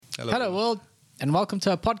Hello, world, and welcome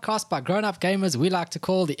to a podcast by grown-up gamers we like to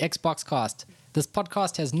call the Xbox Cast. This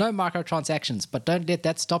podcast has no microtransactions, but don't let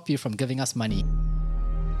that stop you from giving us money.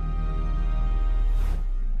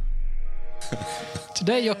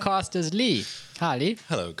 Today, your cast is Lee. Hi, Lee.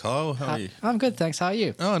 Hello, Kyle. How are you? I'm good, thanks. How are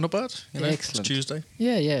you? Oh, not bad. Excellent. It's Tuesday.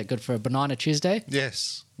 Yeah, good for a Banana Tuesday.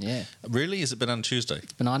 Yes. Yeah, Really? Is it Banana Tuesday?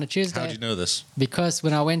 Banana Tuesday. How do you know this? Because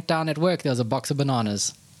when I went down at work, there was a box of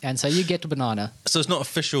bananas. And so you get a banana. So it's not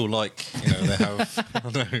official, like, they have... I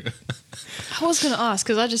don't know. I was going to ask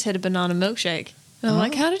because I just had a banana milkshake. And I'm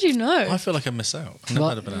like, how did you know? I feel like I miss out. I've never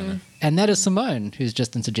had a banana. And that is Simone, who's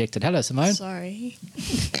just interjected. Hello, Simone. Sorry.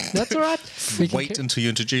 That's all right. We can Wait until you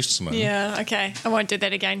introduce someone. Yeah, okay. I won't do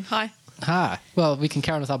that again. Hi. Well, we can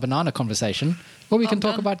carry on with our banana conversation, or we can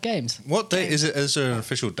talk done. about games. What day is it? Is there an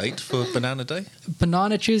official date for Banana Day?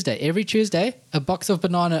 Banana Tuesday. Every Tuesday, a box of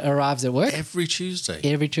banana arrives at work. Every Tuesday.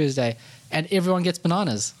 Every Tuesday. And everyone gets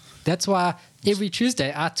bananas. That's why every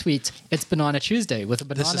Tuesday I tweet, it's Banana Tuesday with a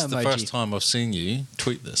banana emoji. This is the first time I've seen you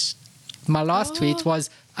tweet this. My last tweet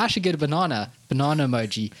was, I should get a banana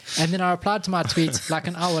emoji. And then I replied to my tweet like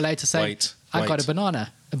an hour later saying, I got a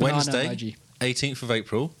banana Wednesday, emoji. 18th of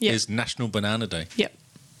April Yep. is National Banana Day. Yep.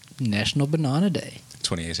 National Banana Day.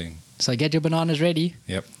 2018. So get your bananas ready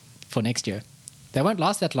Yep. for next year. They won't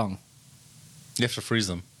last that long. You have to freeze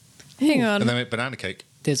them. Hang on. And then make banana cake.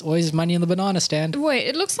 There's always money in the banana stand. Wait,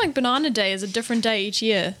 it looks like Banana Day is a different day each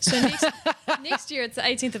year. So next year it's the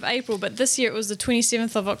 18th of April, but this year it was the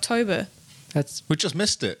 27th of October. We just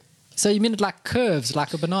missed it. So you mean it like curves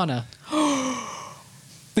like a banana?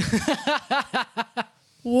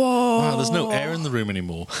 Whoa. Wow, there's no air in the room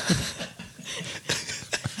anymore.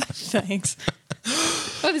 Thanks.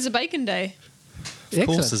 Oh, there's a Bacon Day. Of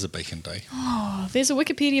course there's a Bacon Day. Oh, there's a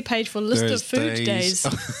Wikipedia page for a list of food days.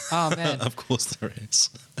 Oh, man. Of course there is.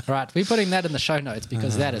 Right, we're putting that in the show notes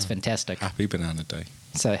because that is fantastic. Happy Banana Day.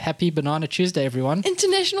 So happy Banana Tuesday, everyone.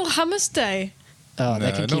 International Hummus Day. Oh,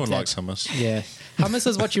 they can No keep one that. likes hummus. Yeah. Hummus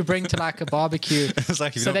is what you bring to like a barbecue It's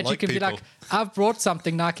like if you so don't that you like can people. be like, I've brought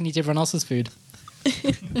something, now I can eat everyone else's food.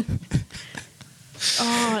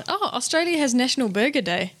 Australia has National Burger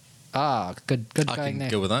Day. Ah, good I going can there.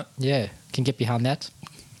 go with that. Yeah, can get behind that.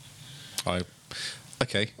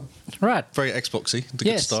 Okay. Right. Very Xboxy. It's a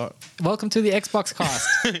Yes. good start. Welcome to the Xbox Cast.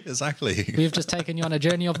 Exactly. We've just taken you on a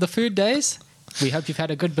journey of the food days. We hope you've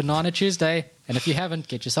had a good Banana Tuesday. And if you haven't,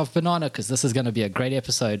 get yourself a banana because this is going to be a great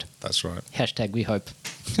episode. That's right. Hashtag we hope.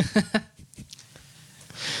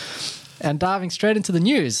 And diving straight into the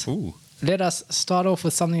news, Ooh. let us start off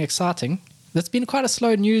with something exciting. It's been quite a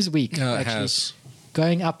slow news week, Yeah, it actually. has.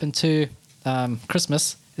 Going up into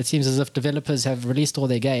Christmas, it seems as if developers have released all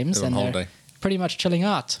their games They're on and holiday. they're pretty much chilling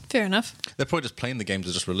out. Fair enough. They're probably just playing the games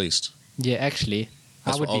they just released. Yeah, actually.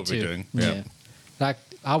 That's I would what be I would be too. doing, yeah. Like,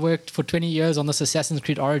 I worked for 20 years on this Assassin's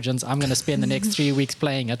Creed Origins. I'm going to spend the next 3 weeks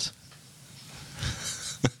playing it.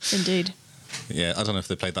 Indeed. Yeah, I don't know if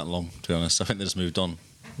they played that long, to be honest. I think they just moved on.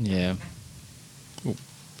 Yeah. Ooh.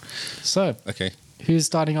 So, Okay. who's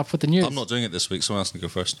starting off with the news? I'm not doing it this week. Someone else can go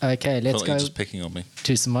first. Okay, I let's feel like go you're just picking on me.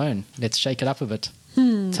 to Simone. Let's shake it up a bit.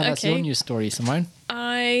 Tell us okay. your news story, Simone.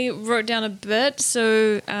 I wrote down a bit.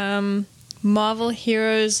 So, Marvel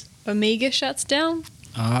Heroes Omega shuts down.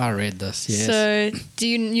 I read this, yes. So, do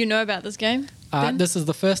you know about this game? Ben? This is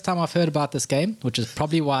the first time I've heard about this game, which is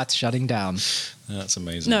probably why it's shutting down. That's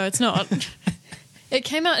amazing. No, it's not. It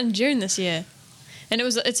came out in June this year, and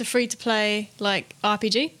it's a free to play like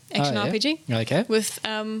RPG, action Oh, yeah? RPG Okay. with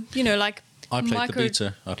like I played micro.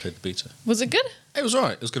 the beta. Was it good? It was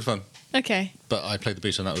alright. It was good fun. Okay. But I played the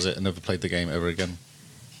beta and that was it. I never played the game ever again.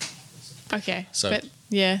 Okay. So- But,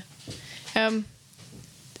 yeah.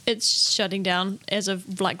 It's shutting down as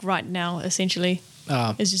of like right now. Essentially,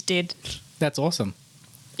 it's just dead. That's awesome.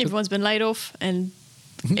 Everyone's been laid off and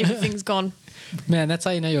everything's gone. Man, that's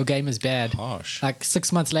how you know your game is bad. Harsh. Like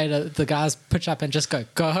 6 months later, the guys pitch up and just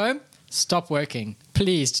go home, stop working.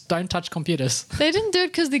 Please, don't touch computers. They didn't do it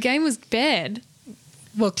because the game was bad.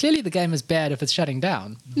 Well, clearly the game is bad if it's shutting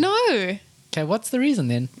down. No, Okay, what's the reason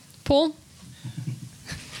then? Paul.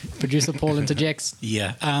 Producer Paul interjects.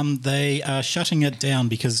 Yeah, they are shutting it down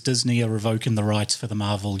because Disney are revoking the rights for the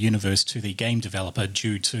Marvel Universe to the game developer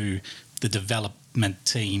due to the development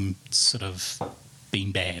team sort of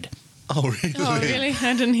being bad. Oh, really? Oh, really?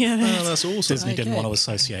 I didn't hear that. Oh, that's awesome. Disney didn't Okay. want to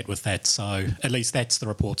associate with that, so at least that's the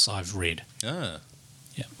reports I've read. Yeah.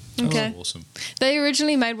 Yeah. Okay. That's awesome. They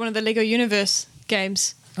originally made one of the Lego Universe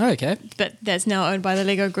games, Oh, okay. but that's now owned by the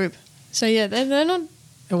Lego Group. So yeah, they're not.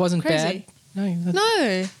 It wasn't Crazy. bad. No,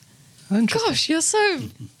 No. interesting. Gosh, you're so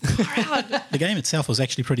proud. The game itself was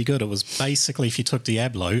actually pretty good. It was basically if you took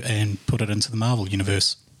Diablo and put it into the Marvel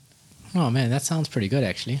Universe. Oh man, that sounds pretty good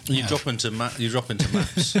actually. You drop into maps.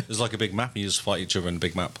 There's like a big map, and you just fight each other in a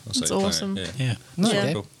big map. That's awesome. Yeah. Yeah. That's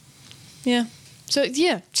Okay. cool. Yeah. So,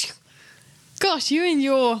 yeah. Gosh, you and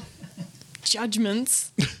your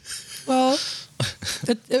judgments. Well,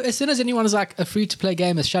 as soon as anyone is like a free-to-play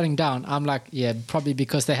game is shutting down, I'm like, yeah, probably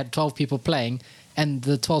because they had 12 people playing, and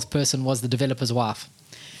the 12th person was the developer's wife.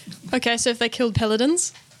 Okay, so if they killed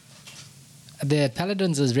paladins? Their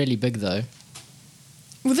Paladins is really big though.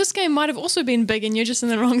 Well, this game might have also been big and you're just in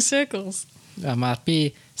the wrong circles. Might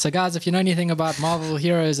be. So guys, if you know anything about Marvel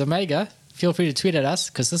Heroes Omega, feel free to tweet at us,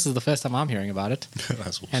 because this is the first time I'm hearing about it.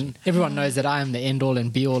 That's awesome. And everyone knows that I am the end-all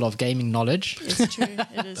and be-all of gaming knowledge. It's true.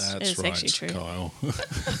 It is. That's It's right, actually true. Kyle.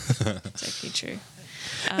 It's actually true.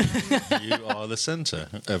 You are the centre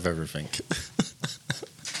of everything.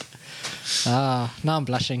 Now I'm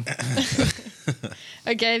blushing.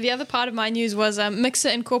 Okay, the other part of my news was Mixer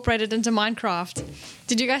incorporated into Minecraft.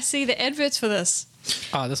 Did you guys see the adverts for this?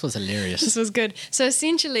 Oh, this was hilarious. This was good. So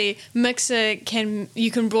essentially, Mixer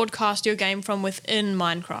you can broadcast your game from within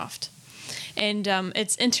Minecraft, and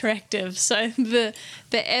it's interactive. So the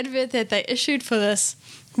advert that they issued for this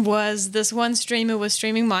was this one streamer was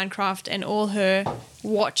streaming Minecraft, and all her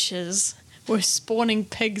watchers were spawning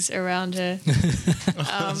pigs around her.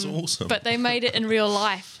 That's awesome. But they made it in real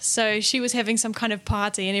life. So she was having some kind of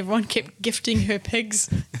party, and everyone kept gifting her pigs.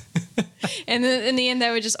 And then in the end, they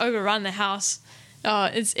would just overrun the house. Oh,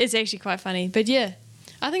 it's actually quite funny. But yeah,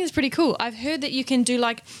 I think it's pretty cool. I've heard that you can do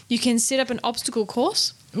you can set up an obstacle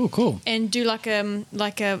course Oh, cool. and do like a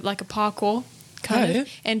parkour kind Oh, of, yeah?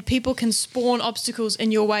 and people can spawn obstacles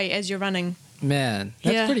in your way as you're running. Man,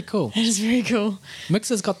 that's Yeah. pretty cool. It is very cool.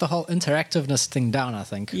 Mixer's got the whole interactiveness thing down, I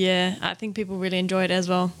think. Yeah, I think people really enjoy it as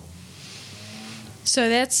well. So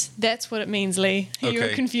that's what it means, Lee. You were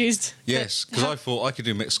Okay. confused. Yes, because I thought I could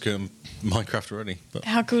do Mixer and Minecraft already. But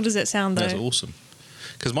How cool does that sound, though? that's awesome.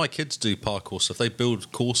 Because my kids do parkour stuff. They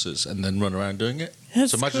build courses and then run around doing it.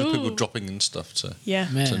 That's so imagine cool. people dropping in stuff to Yeah.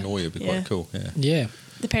 Man. to annoy you. It'd be Yeah. quite cool. Yeah. Yeah.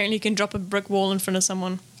 Apparently, you can drop a brick wall in front of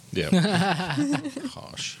someone. Yeah.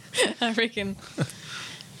 Harsh. I reckon.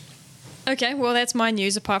 Okay, well, that's my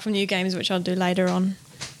news, apart from new games, which I'll do later on.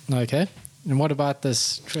 Okay. And what about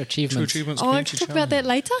this true True achievements? achievements. Oh, I community can talk about that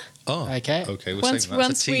challenge. later. Oh, Okay. Okay, we're Once saying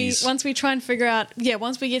that's a tease. we try and figure out,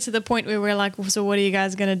 once we get to the point where we're like, so what are you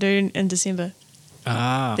guys going to do in December?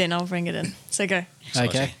 Ah. Then I'll bring it in. So go.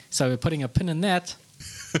 Okay. So we're putting a pin in that.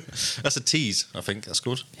 That's a tease, I think that's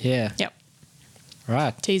called. Yeah. Yep.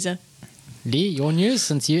 Right. Teaser. Lee, your news,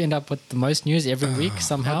 since you end up with the most news every week I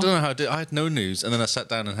somehow. don't know how I did. I had no news, and then I sat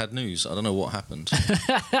down and had news. I don't know what happened.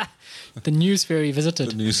 The news fairy The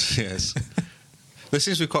visited. news, yes. There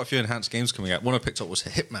seems to be quite a few enhanced games coming out. One I picked up was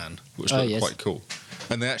Hitman, which Oh, looked yes. quite cool.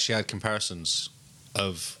 And they actually had comparisons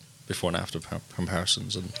of before and after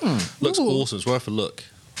comparisons, and looks Ooh. awesome. It's worth a look.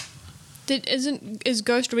 Is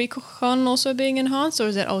Ghost Recon also being enhanced, or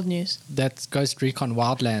is that old news? That's Ghost Recon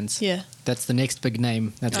Wildlands. Yeah. That's the next big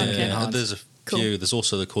name that's going to be Okay. And enhanced. there's a Cool. few. There's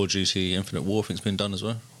also the Call of Duty Infinite Warfare's been done as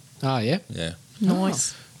well. Oh, yeah? Yeah.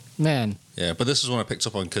 Nice. Man. Yeah, but this is one I picked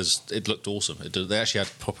up on because it looked awesome. They actually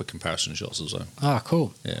had proper comparison shots as well. Oh,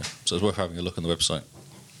 cool. Yeah, so it's worth having a look on the website.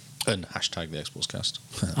 And hashtag the Xboxcast.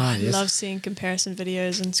 Ah, yes. Love seeing comparison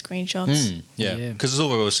videos and screenshots. Yeah, Yeah. because there's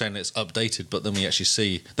always saying it's updated, but then we actually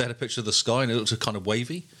see they had a picture of the sky and it looked kind of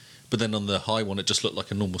wavy, but then on the high one it just looked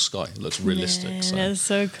like a normal sky. It looks realistic. Man, So that's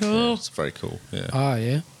so yeah, cool. it's very cool. Yeah. Oh,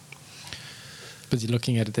 yeah. Busy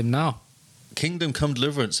looking at them now. Kingdom Come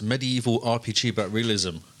Deliverance, medieval RPG about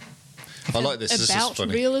realism. I like this. This is About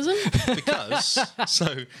funny realism? because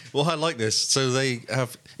I like this. So they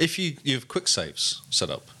have if you have quick saves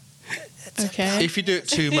set up. Okay. If you do it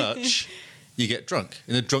too much, you get drunk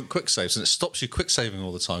in a drunk quick saves, and it stops you quick saving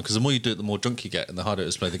all the time because the more you do it, the more drunk you get, and the harder it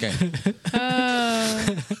is to play the game.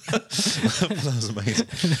 That was amazing.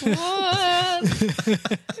 What?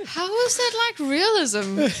 How is that like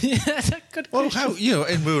realism? Yeah, that's a good Well, question. how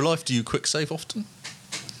in real life do you quick save often?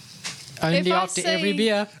 Only If I after every say-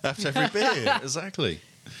 beer. After every beer, exactly.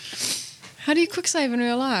 How do you quick save in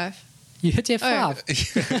real life? You hit Oh.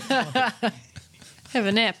 F5. Have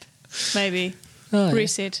a nap, maybe. Oh, yeah.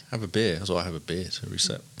 Reset. Have a beer. That's why I have a beer to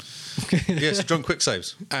reset. Yeah, so drunk quick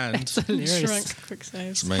saves. And Hilarious. Shrunk quick saves.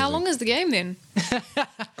 It's amazing. How long is the game then? I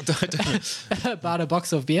don't know, About a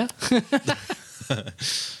box of beer.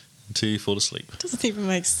 until you fall asleep. Doesn't even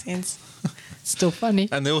make sense. Still funny.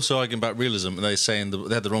 And they're also arguing about realism, and they're saying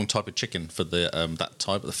they had the wrong type of chicken for the that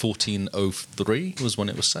type. The 1403 was when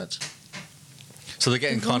it was set. So they're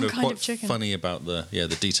getting The wrong kind of kind quite of chicken. funny about the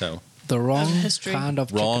detail. The wrong history. kind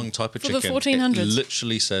of Wrong chicken. type of For the chicken. 1400s. It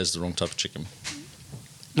literally says the wrong type of chicken.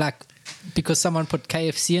 Like because someone put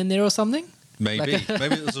KFC in there or something? Maybe. Like-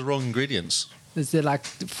 Maybe it was the wrong ingredients. Is there like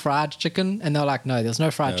fried chicken? And they're like, no, there's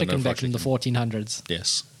no fried No, chicken no fried back in the 1400s.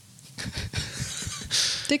 Yes.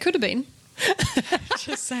 There could have been.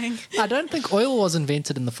 Just saying. I don't think oil was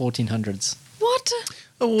invented in the 1400s. What?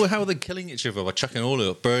 Oh, well, how are they killing each other by chucking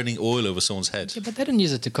burning oil over someone's head? Yeah, but they didn't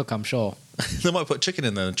use it to cook, I'm sure. They might put chicken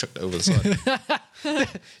in there and chuck it over the side.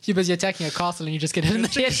 You're busy attacking a castle and you just get it in the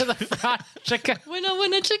head of the fried chicken.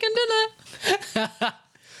 Winner, chicken dinner.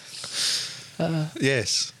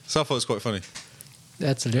 Yes. So I thought it was quite funny.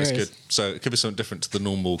 That's That's hilarious. good. So it could be something different to the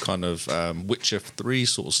normal kind of Witcher 3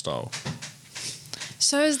 sort of style.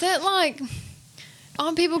 So is that like,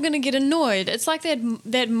 aren't people going to get annoyed? It's like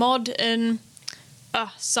that mod in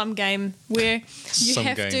some game where you Some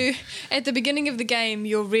have game. to, at the beginning of the game,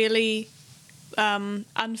 you're really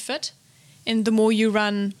unfit, and the more you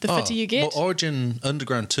run, the fitter you get. Well, Origin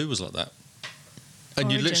Underground 2 was like that. And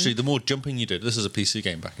you Origin. literally, the more jumping you did, this is a PC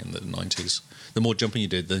game back in the 90s, the more jumping you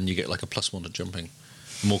did, then you get like a +1 to jumping.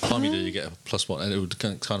 The more climb you did, you get a +1, and it would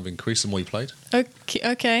kind of increase the more you played.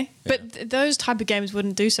 Okay. But those type of games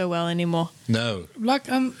wouldn't do so well anymore. No. Like,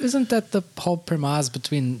 isn't that the whole premise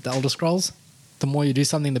between the Elder Scrolls? The more you do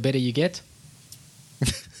something, the better you get.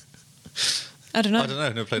 I don't know. I don't know.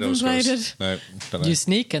 Never played Haven't Elder played Scrolls. it. No, don't know. You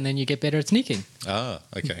sneak and then you get better at sneaking. Ah,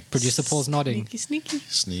 okay. Producer Paul's nodding. Sneaky.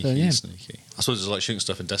 Sneaky, So, yeah. sneaky. I suppose it's like shooting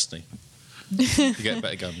stuff in Destiny. You get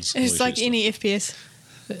better guns. the more It's you like shoot any FPS.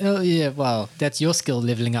 Oh, yeah, well, that's your skill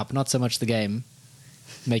leveling up, not so much the game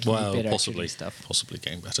making stuff. you Well, better possibly. at shooting stuff. Possibly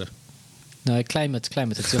getting better. No, claim it,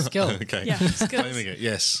 it's your skill. Okay. Yeah, skills. Claiming it.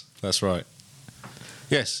 Yes, that's right.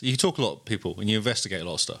 Yes, you talk a lot to people and you investigate a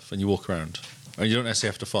lot of stuff and you walk around and you don't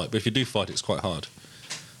necessarily have to fight, but if you do fight, it's quite hard.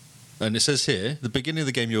 And it says here, the beginning of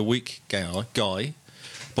the game, you're a weak guy.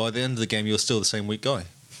 By the end of the game, you're still the same weak guy.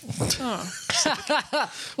 Oh.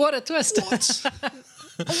 What a twist. What?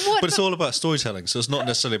 But it's all about storytelling, so it's not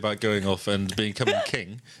necessarily about going off and becoming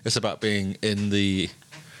king. It's about being in the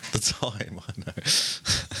time. I know.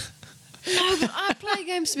 No, but I play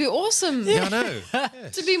games to be awesome. Yeah, I know.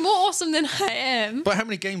 To be more awesome than I am. But how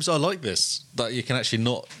many games are like this that you can actually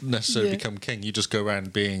not necessarily Yeah. become king? You just go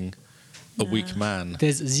around being a weak man.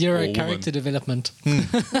 There's Or zero woman. character development.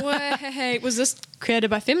 Wait, was this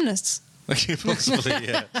created by feminists? Possibly,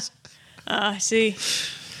 yes. I see.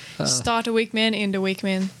 Start a weak man, end a weak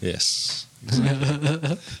man. Yes.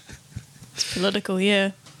 It's political,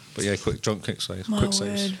 yeah. But yeah, quick saves. My Quick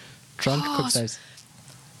saves. word. Drunk Oh, quick saves.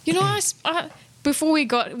 You know, before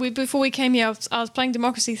we came here, I was playing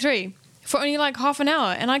Democracy 3 for only like half an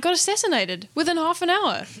hour, and I got assassinated within half an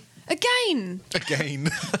hour. Again! Again. My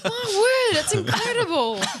word, it's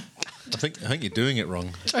incredible. I think you're doing it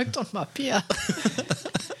wrong. Choked on my beer.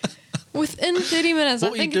 Within 30 minutes, What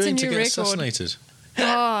I were you think it's a doing to new get record. assassinated?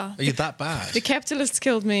 Oh, Are you that bad? the capitalists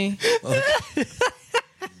killed me.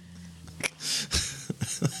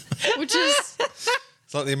 Which is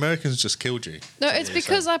It's like the Americans just killed you. no, it's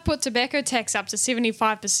because I put tobacco tax up to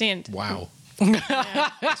 75%. Wow.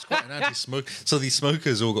 That's quite an anti-smoke. So these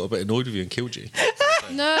smokers all got a bit annoyed with you and killed you.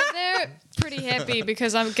 No, they're pretty happy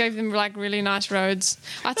because I gave them like really nice roads.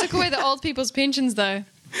 I took away the old people's pensions though.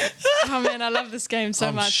 Oh man, I love this game so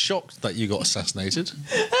I'm much. shocked that you got assassinated.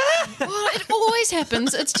 Well, it always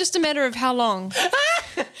happens. It's just a matter of how long.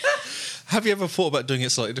 Have you ever thought about doing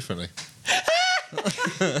it slightly differently?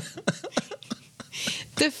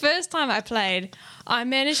 The first time I played, I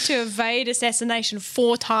managed to evade assassination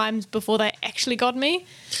 4 times before they actually got me.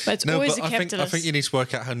 But it's always a I capitalist. think you need to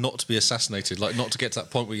work out how not to be assassinated, like not to get to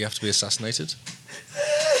that point where you have to be assassinated.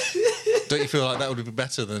 Don't you feel like that would be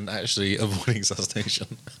better than actually avoiding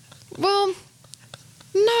assassination? Well,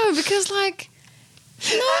 no, because like,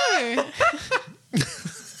 no.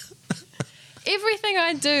 Everything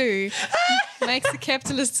I do makes the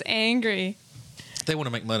capitalists angry. They want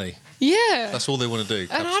to make money. Yeah. That's all they want to do. And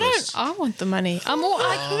capitalists. I want the money. I'm all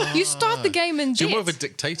like, you start the game in So debt. you're more of a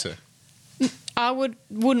dictator. I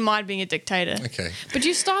wouldn't mind being a dictator. Okay. But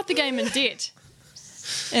you start the game in debt.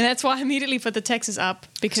 And that's why I immediately put the taxes up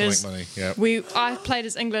because money, yeah. I played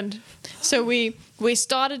as England. So we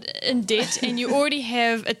started in debt and you already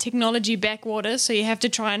have a technology backwater, so you have to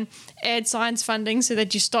try and add science funding so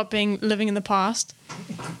that you stop living in the past.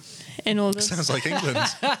 And all this. Sounds like England.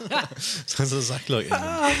 Sounds exactly like England.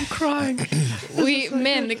 I'm crying.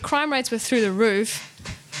 The crime rates were through the roof.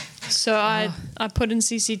 So I put in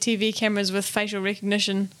CCTV cameras with facial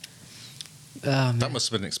recognition. That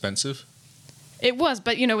must have been expensive. It was,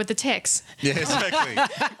 but with the tax Yeah, exactly.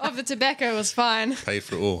 of the tobacco was fine. Paid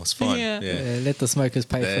for it all. It's fine. Yeah. Yeah. Let the smokers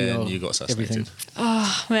pay Then for your you got assassinated. everything.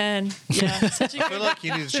 Oh man, yeah, such a I feel like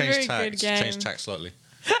you need to It's a very change good tax. game. Change tax slightly.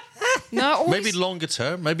 No, always, Maybe longer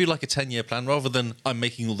term, maybe like a 10-year plan rather than I'm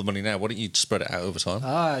making all the money now. Why don't you spread it out over time?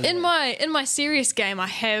 Ah, yeah. in my serious game, I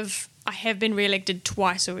have been re-elected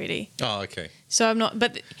twice already. Oh, okay. So I'm not.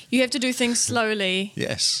 But you have to do things slowly,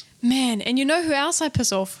 Yes. man. And you know who else I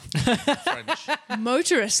piss off? French.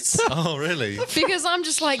 Motorists. Oh, really? Because I'm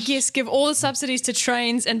just like, yes, give all the subsidies to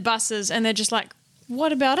trains and buses, and they're just like,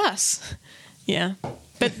 what about us? Yeah,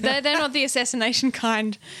 but they're not the assassination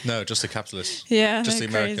kind. No, just the capitalists. Yeah, Just the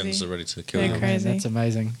they're Americans crazy. are ready to kill They're you. Oh, man, crazy. that's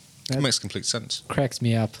amazing. That That makes complete sense. cracks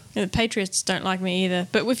me up. And the Patriots don't like me either.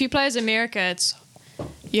 But if you play as America,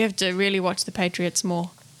 you have to really watch the Patriots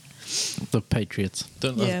more. The Patriots.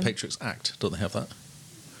 Don't they Yeah. have the Patriots Act? Don't they have that?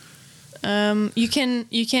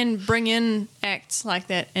 You can bring in acts like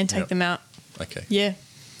that and take Yep. them out. Okay. Yeah,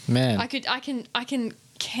 Man. I can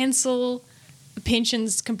cancel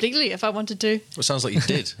pensions completely if I wanted to. Well, it sounds like you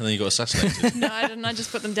did, and then you got assassinated. No, I didn't. I just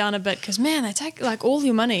put them down a bit because man, they take like all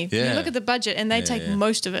your money. Yeah. You look at the budget and they Yeah, take yeah.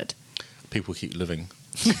 most of it. People keep living.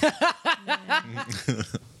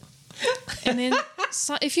 And then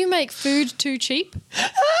so if you make food too cheap,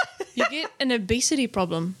 you get an obesity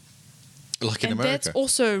problem. Like in And America. that's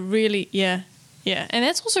also really yeah. And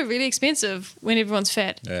that's also really expensive when everyone's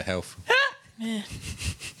fat. Health.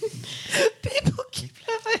 People keep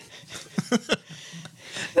laughing.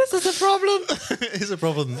 This is a problem. It is a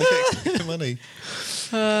problem. They get money.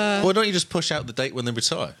 Why don't you just push out the date when they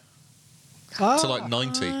retire? To like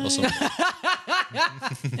 90 or something.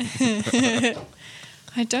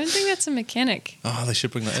 I don't think that's a mechanic. Oh, they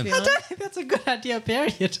should bring that in. Yeah. I don't think that's a good idea,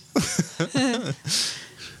 period.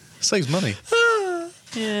 Saves money.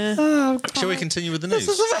 Yeah. Oh, Shall we continue with the news?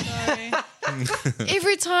 Sorry.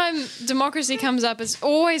 Every time democracy comes up, it's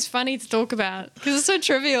always funny to talk about because it's so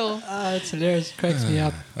trivial. it's hilarious. Cracks me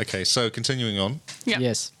up. Okay, so continuing on. Yeah.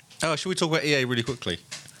 Yes. Oh, should we talk about EA really quickly?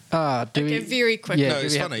 Do Okay, we, very quick. Yeah, No, do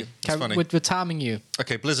it's we have funny. to- It's funny. We're timing you.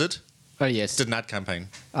 Okay, Blizzard Oh, yes. did an ad campaign,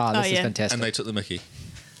 Oh, this Oh, is yeah. fantastic. and they took the mickey.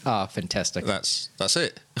 Oh, fantastic. That's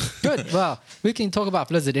it. Good. Well, we can talk about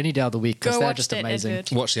Blizzard any day of the week because Go they're watch just that amazing.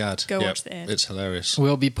 advert. Watch the ad. Go Yep, watch the ad. It's hilarious.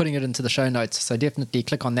 We'll be putting it into the show notes, so definitely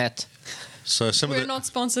click on that. So some We're of the not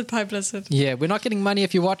sponsored by Blizzard. Yeah, we're not getting money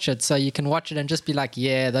if you watch it, so you can watch it and just be like,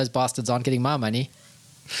 yeah, those bastards aren't getting my money.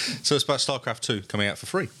 so it's about StarCraft 2 coming out for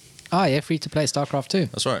free. Oh, yeah, free to play StarCraft 2.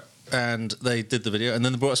 That's right. And they did the video, and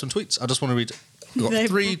then they brought out some tweets. I just want to read. We've got They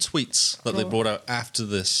 3 tweets that they brought out after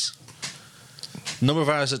this. Number of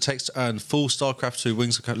hours it takes to earn full StarCraft 2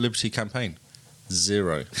 Wings of Liberty campaign.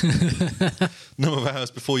 0. Number of hours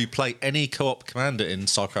before you play any co-op commander in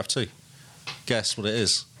StarCraft 2. Guess what it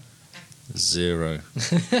is? 0.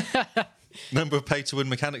 Number of pay-to-win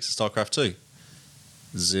mechanics in StarCraft 2.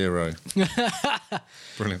 0.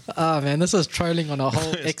 Brilliant. Oh, man, this is trolling on a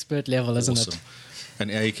whole It's expert level, isn't Awesome. And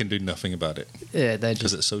EA can do nothing about it it? Yeah, they're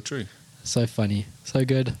because just it's so true. so funny. So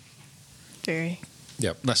good. Very.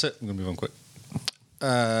 Yep, that's it. I'm going to move on quick.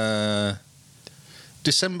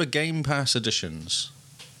 December Game Pass editions.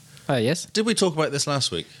 Oh, yes. Did we talk about this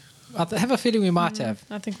last week? I have a feeling we might have.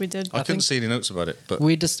 I think we did. I couldn't think- see any notes about it, but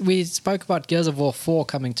We spoke about Gears of War 4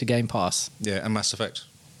 coming to Game Pass. yeah, and Mass Effect.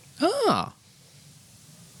 Ah,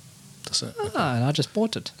 That's it. and I just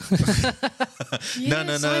bought it.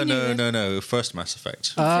 Yes, I knew that. No. First Mass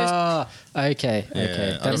Effect. Ah, okay, Yeah,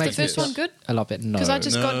 okay. I don't Was the think first it's- one good? a lot better. No, Because I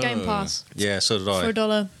just got No. Game Pass Yeah, so did for I.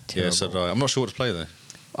 $1. Yeah, so did I. I'm not sure what to play though.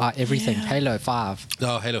 everything. Yeah. Halo 5.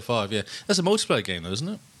 Oh, Halo 5, yeah. That's a multiplayer game though, isn't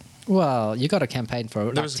it? Well, you got a campaign for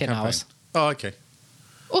There like is a 10 campaign. hours. Oh, okay.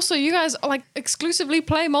 Also, you guys like exclusively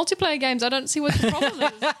play multiplayer games. I don't see what the problem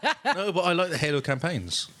is. No, but I like the Halo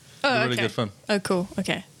campaigns. Oh, They're really okay. good fun. Oh, cool.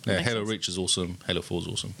 Okay. Yeah, Makes Halo sense. Reach is awesome. Halo 4 is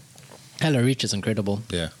awesome. Halo Reach is incredible.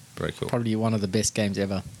 Yeah, very cool. Probably one of the best games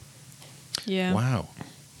ever. Yeah. Wow.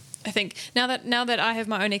 I think now that I have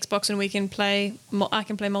my own Xbox and we can play, I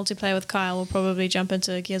can play multiplayer with Kyle. We'll probably jump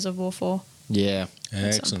into Gears of War 4. Yeah.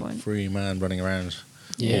 At some Excellent. point. Free man running around.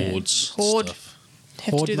 Yeah. Hordes. Horde. Stuff.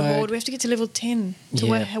 Have Horde to do the mode. horde. We have to get to level 10 to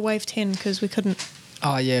Yeah. wave 10 because we couldn't.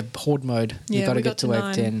 Oh, yeah, Horde mode. You Yeah, got to we get got to to wave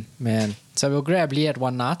 9. 10. Man. So we'll grab Lee at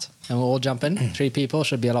one night and we'll all jump in. 3 people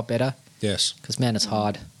should be a lot better. Yes. Because, man, it's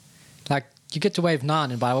hard. Like, you get to wave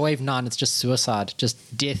 9, and by wave 9, it's just suicide.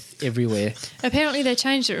 Just death everywhere. Apparently they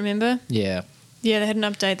changed it. Remember? Yeah. Yeah, they had an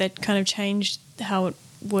update that kind of changed how it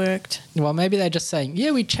worked. Well, maybe they're just saying,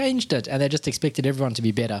 yeah, we changed it. And they just expected everyone to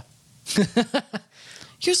be better.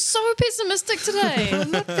 You're so pessimistic today.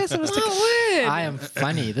 I'm not pessimistic. My word. I am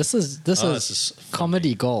funny. This is this is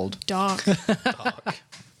comedy gold. Dark.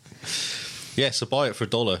 Yeah, so buy it for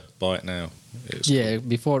 $1. Buy it now. It's Yeah,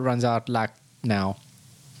 before it runs out, like now.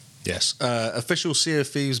 Yes. Official Sea of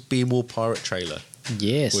Thieves Beam War Pirate trailer.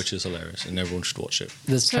 Yes. which is hilarious, and everyone should watch it.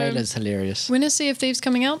 This So- trailer's hilarious. When is Sea of Thieves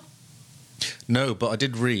coming out? No, but I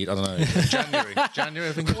did read. I don't know. January.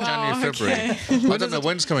 I think it's Wow, January, February. I don't know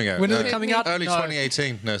when it's coming out. When is No, it coming out? Early No.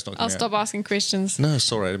 2018. No, it's not coming I'll out. stop asking questions. No,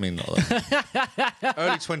 sorry, I didn't mean like that.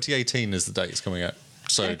 Early 2018 is the date it's coming out.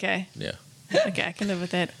 So Okay. yeah. Okay, I can live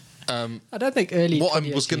with that. I don't think early. What I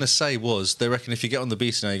was 2018. going to say was they reckon if you get on the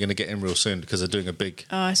beta now, you're going to get in real soon because they're doing a big.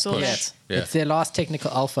 Oh, I saw push. that. Yeah, It's their last technical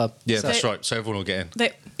alpha. yeah, So- that's right. So everyone will get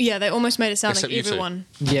in. They almost made it sound Except like you two. everyone.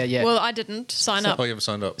 Yeah. Well, I didn't sign up. Oh, you haven't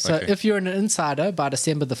signed up. So okay. if you're an insider by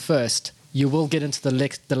December the 1st, you will get into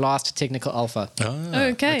the last technical alpha.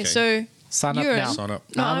 Okay, so Sign up you're now. in. Sign up.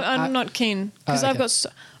 No, I- I'm not keen because okay. I've got.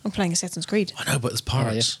 I'm playing Assassin's Creed. I know, but there's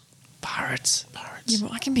pirates. Pirates. Yeah,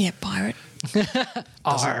 but I can be a pirate.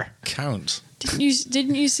 R. Count.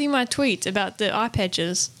 Didn't you see my tweet about the eye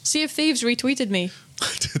patches? Sea of Thieves retweeted me.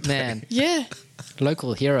 Man, Yeah,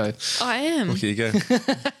 local hero. I am. Here you go.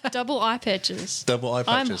 Double eye patches. Double eye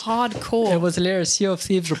I'm patches. hardcore. It was hilarious. Sea of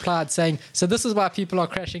Thieves replied saying, "So this is why people are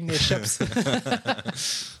crashing their ships."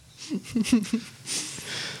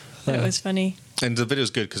 That was funny. And the video's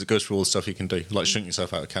good because it goes through all the stuff you can do, like shooting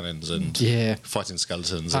yourself out of cannons and Yeah. fighting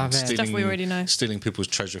skeletons Oh, and man. Stuff we already know. stealing people's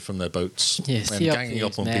treasure from their boats Yeah, and Sea of ganging Thieves,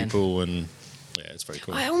 up on man. people, and yeah, it's very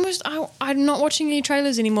cool. I'm not watching any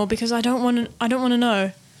trailers anymore because I don't want to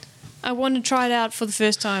know. I want to try it out for the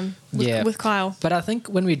first time with Kyle. But I think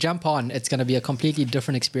when we jump on, it's going to be a completely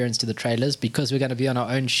different experience to the trailers because we're going to be on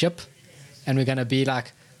our own ship and we're going to be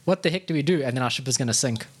like, what the heck do we do? And then our ship is going to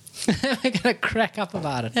sink. We're going to crack up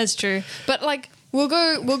about it. That's true. But like we'll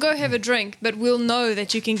go have a drink, but we'll know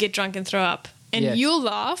that you can get drunk and throw up. And Yeah. you'll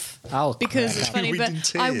laugh I'll because crack it's up. funny, You'll but be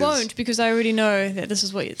in I tears. won't because I already know that this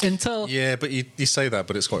is what you Until Yeah, but you say that,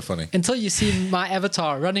 but it's quite funny. you see my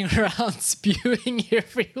avatar running around spewing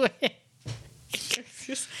everywhere.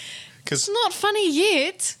 Because It's not funny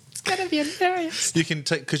yet. It's going to be hilarious. you can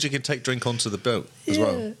take drink onto the boat as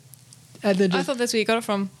well. And then I just, thought that's where you got it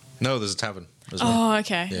from. No, there's a tavern as well. Oh,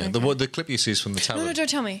 okay. Yeah, okay. the clip you see is from the tavern. No, don't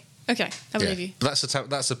tell me. Okay, I believe you. But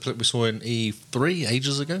that's a clip we saw in E3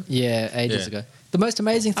 ages ago. yeah, ages Yeah. ago. The most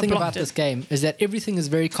amazing thing blocked about it. this game is that everything is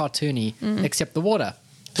very cartoony except the water.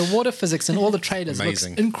 The water physics in all the trailers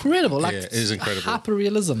Amazing. looks incredible. Like Yeah, it is incredible. Hyper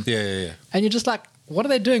realism. Yeah. And you're just like, what are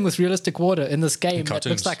they doing with realistic water in this game that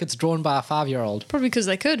cartoons. looks like it's drawn by a 5-year-old? Probably because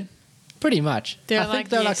they could. Pretty much. They're I like, think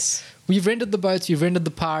they're yes. like, we've rendered the boats, we've rendered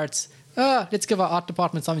the pirates. Let's give our art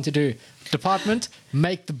department something to do. Department,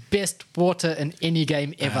 make the best water in any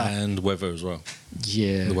game ever. And weather as well.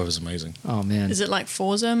 Yeah. The weather's amazing. Oh man, Is it like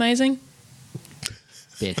Forza amazing?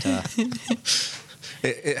 better.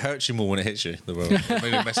 It hurts you more when it hits you. The weather. It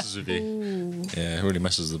really messes with you. Yeah, it really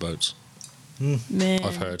messes with the boats. Man.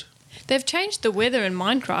 I've heard. They've changed the weather in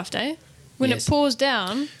Minecraft, eh? When Yes. it pours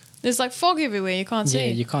down, there's like fog everywhere. You can't see. Yeah,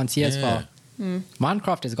 you can't see as Yeah. far.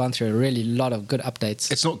 Minecraft has gone through a really lot of good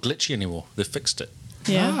updates. It's not glitchy anymore. They've fixed it.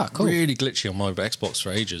 Yeah. Ah, cool. Really glitchy on my Xbox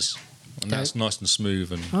for ages. And now it's nice and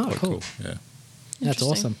smooth and Oh, quite cool. cool. Yeah. That's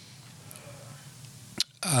Interesting. awesome.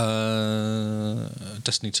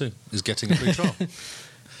 Destiny 2 is getting a free trial.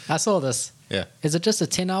 I saw this. Yeah. Is it just a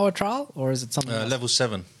 10-hour trial or is it something else? Level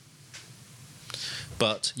 7.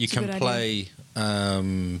 But you It's a can good play a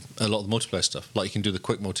lot of the multiplayer stuff. Like you can do the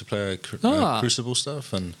quick multiplayer Crucible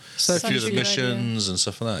stuff and So a if few you of the see- missions and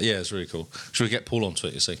stuff like that. Yeah, it's really cool. Should we get Paul onto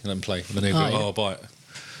it, you see? And let him play. And then he'll Oh, go, yeah. I'll buy it.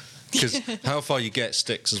 Because how far you get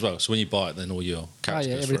sticks as well. So when you buy it, then all your Oh characters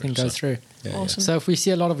yeah, goes everything through. goes through. Yeah, Awesome. So if we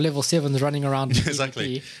see a lot of level 7s running around, in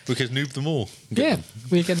exactly. PvP, We could noob them all. and get yeah, them.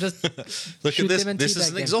 we can just Look shoot at this. them and This is teabag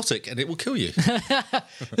an them. exotic, and it will kill you.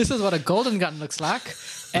 This is what a golden gun looks like,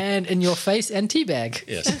 and in your face and teabag.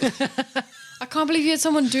 Yes. I can't believe you had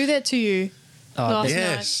someone do that to you. Oh, Last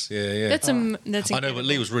yes. Yeah. That's I know, incredible. but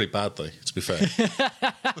Lee was really bad though. To be fair.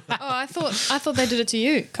 Oh, I thought they did it to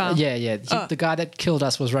you, Carl. yeah. Oh. The guy that killed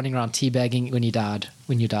us was running around teabagging when you died.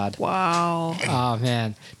 Wow. Oh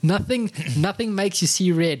man, nothing makes you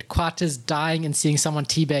see red quite as dying and seeing someone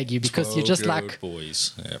teabag you because you're just 12-year-old like,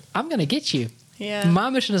 boys. Yeah. I'm gonna get you. Yeah. My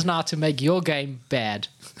mission is now to make your game bad.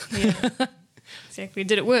 Yeah. Exactly.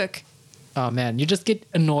 Did it work? Oh man, you just get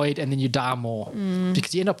annoyed and then you die more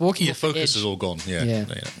because you end up walking. Your off the focus edge. is all gone. Yeah. Yeah.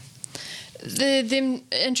 Them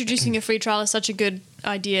introducing a free trial is such a good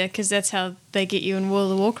idea because that's how they get you in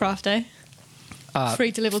World of Warcraft, eh?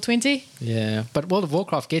 Free to level 20. Yeah, but World of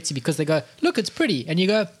Warcraft gets you because they go, look, it's pretty, and you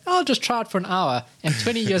go, I'll just try it for an hour, and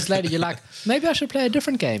 20 years later you're like, maybe I should play a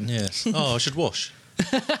different game. Yes. Oh, I should wash.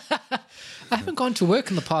 I haven't gone to work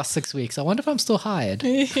in the past 6 weeks. I wonder if I'm still hired.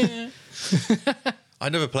 I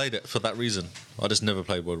never played it for that reason. I just never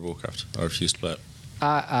played World of Warcraft. I refused to play it.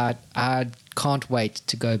 I can't wait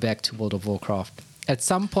to go back to World of Warcraft. at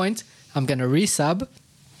some point, I'm going to resub,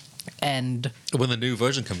 and When the new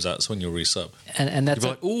version comes out, it's when you'll resub. and that's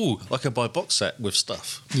You'll be like, ooh, I can buy a box set with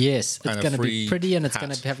stuff. yes, it's and a going to be free pretty, and it's hat.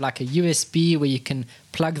 going to have like a USB where you can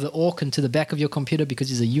plug the AUX into the back of your computer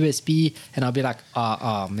because it's a USB, and I'll be like,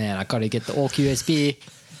 oh man, I got to get the AUX USB,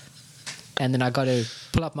 and then I got to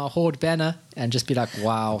pull up my Horde banner and just be like,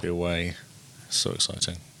 wow, Be away. So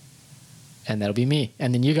exciting. and that'll be me,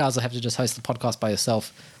 and then you guys will have to just host the podcast by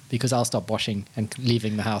yourself because I'll stop washing and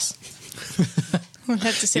leaving the house. We'll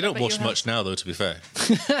have to set You up don't at wash your much now, though, to be fair.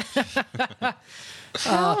 house.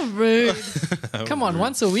 How rude. Come on,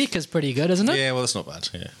 once a week is pretty good, isn't it? Yeah, well, that's not bad.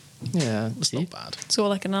 Yeah, Yeah, it's see? not bad. It's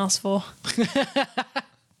all I can ask for.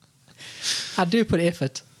 I do put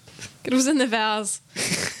effort. It was in the vows.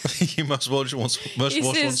 You must wash once. Must He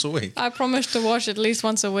wash says, once a week. I promise to wash at least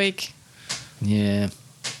once a week. Yeah.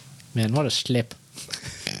 Man, what a schlep.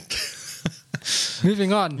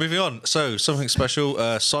 Moving on. Moving on. So something special.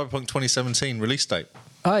 Cyberpunk 2017 release date.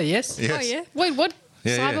 Oh, yes? Yes. Oh, yeah? Wait, what?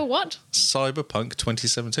 Yeah, Cyber yeah. what? Cyberpunk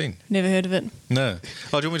 2017. Never heard of it. No.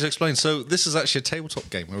 Oh, do you want me to explain? So this is actually a tabletop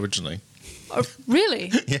game originally. Oh,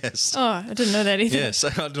 really? Yes. Oh, I didn't know that either. Yes.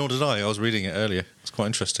 Nor did I. I was reading it earlier. It's quite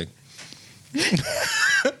interesting.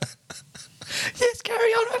 Yes,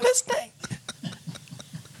 carry on, I'm listening.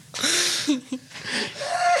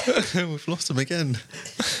 We've lost him again.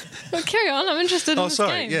 Well, carry on. I'm interested in Oh, this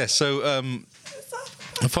sorry. game. Yeah. So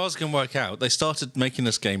as far as I can work out, they started making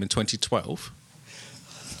this game in 2012.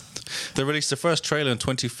 They released the first trailer in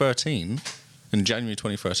 2013, in January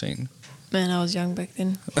 2013. Man, I was young back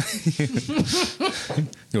then.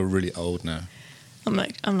 You're really old now. I'm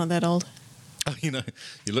not that old. Oh, you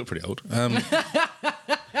look pretty old. You're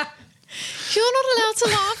not allowed to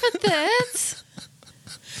laugh at that.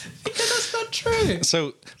 Because that's not true.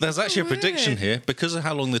 So there's actually a prediction weird. here. Because of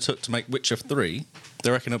how long they took to make Witcher 3,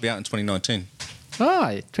 they reckon it'll be out in 2019. Oh,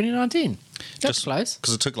 2019. That's close.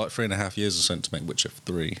 Because it took like 3.5 years or something to make Witcher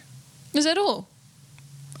 3. Is that all?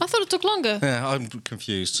 I thought it took longer. Yeah, I'm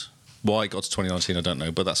confused. Why it got to 2019, I don't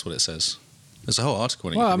know, but that's what it says. There's a whole article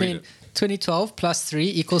in it. Well, you I can read mean, 2012 plus 3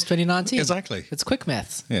 equals 2019. Exactly. It's quick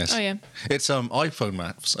maths. Yes. Oh, yeah. It's iPhone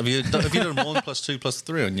maths. Have you done 1 plus 2 plus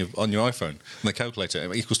 3 on your iPhone? And they calculate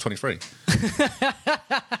it equals 23.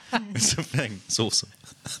 It's a thing. It's awesome.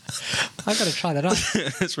 I've got to try that out.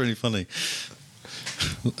 It's really funny.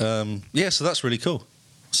 Yeah, so that's really cool.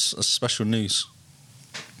 Special news.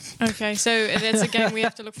 Okay, so that's a game we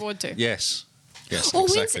have to look forward to. Yes. Yes, Oh,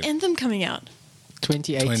 exactly. when's Anthem coming out?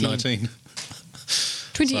 2018. 2019.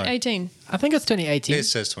 2018. I think it's 2018. It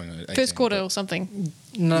says 2018. First quarter but- or something.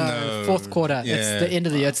 No, fourth quarter. Yeah. It's the end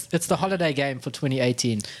of the year. It's the holiday game for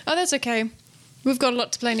 2018. Oh, that's okay. We've got a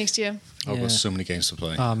lot to play next year. I've Yeah. got so many games to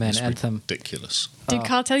play. Oh, man, It's Anthem. ridiculous. Did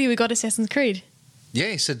Carl tell you we got Assassin's Creed? Yeah,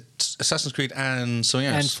 he said Assassin's Creed and something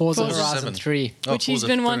else. And Forza Forza Horizon 7. 3. Oh, Which he's Forza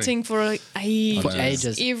been 3. wanting for ages. For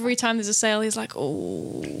ages. Every time there's a sale, he's like,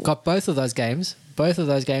 oh. Got both of those games. Both of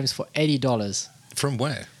those games for $80. From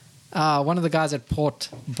where? One of the guys at Port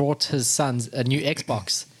brought his sons a new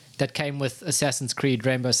Xbox that came with Assassin's Creed,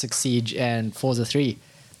 Rainbow Six Siege, and Forza 3.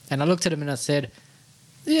 And I looked at him and I said,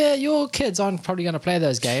 yeah, your kids aren't probably going to play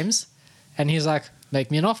those games. And he's like,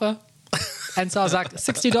 make me an offer. And so I was like,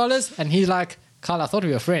 $60. And he's like, Carl, I thought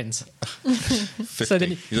we were friends. 50. So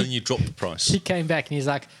then then you drop the price. He came back and he's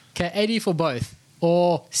like, okay, 80 for both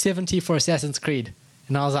or 70 for Assassin's Creed.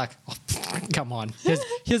 And I was like, oh, come on,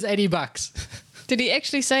 here's $80. Did he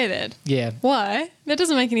actually say that? Yeah, Why? That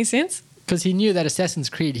doesn't make any sense. because he knew that Assassin's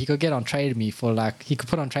Creed he could get on Trade Me for like he could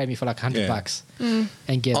put on Trade Me for like $100 Yeah.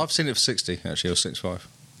 and get. I've seen it for 60, actually, or 65.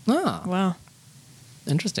 Ah, Wow.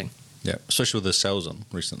 interesting. Yeah, especially with the sales on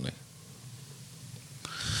recently.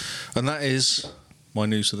 And that is my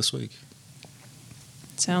news for this week.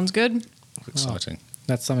 Sounds good. Exciting.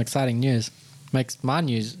 That's some exciting news. Makes my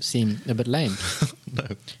news seem a bit lame. No.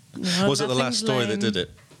 No, Was it the last nothing's story that lame. did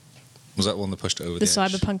it? Was that one that pushed it over The the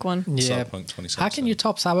edge? Cyberpunk one. Yeah. Cyberpunk 2077. How can you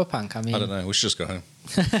top Cyberpunk? I mean, I don't know. We should just go home.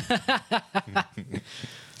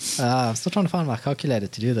 I'm still trying to find my calculator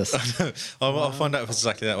to do this. I'll find out if it's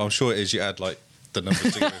exactly that. I'm sure it is. You add like the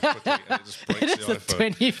numbers together quickly and it just breaks It's the a iPhone.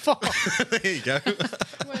 24. There you go.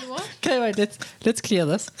 Wait, what? Okay, wait, let's clear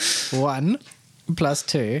this. 1 plus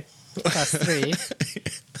 2 plus 3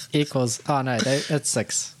 equals. Oh no, it's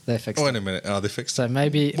 6. They fixed Oh, it. wait a minute. Oh, they fixed So it.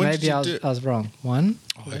 maybe When did you I do it? was wrong. 1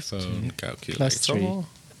 iPhone calculator. plus 3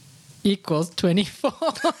 equals 24.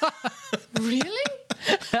 Really?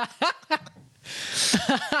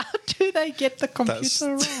 How do they get the computer That's-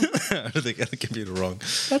 wrong? How did they get the computer wrong?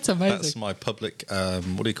 That's amazing. That's my public.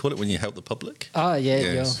 What do you call it when you help the public? Oh yeah,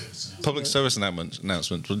 Yes. Public service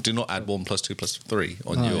announcement. Do not add 1 plus 2 plus 3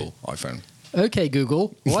 on Oh. your iPhone. Okay,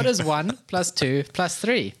 Google, what is 1 plus 2 plus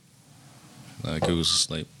 3? No, Google's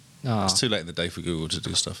asleep. Oh, It's too late in the day for Google to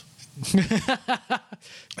do stuff.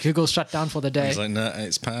 Google's shut down for the day. He's like, no,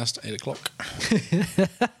 it's past 8 o'clock.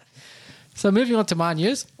 So moving on to my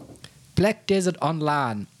news, Black Desert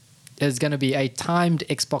Online is going to be a timed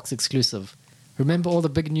Xbox exclusive. Remember all the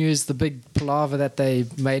big news, the big palaver that they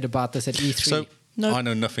made about this at E3? So No. I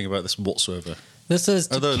know nothing about this whatsoever. this is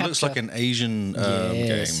to Although it capture, looks like an Asian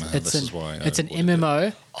Yes, game. It's This an, is why. it's an what it is.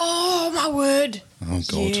 MMO. Oh my word! Oh,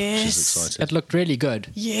 God. Yes. She's excited. It looked really good.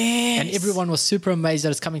 Yes. And everyone was super amazed that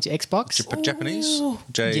it's coming to Xbox. Japanese? Ooh.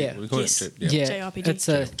 J. Yeah. We call Yes. it Yeah, JRPG. it's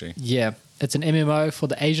a JRPG. it's an MMO for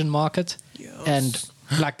the Asian market, Yes.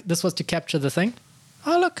 and like this was to capture the thing.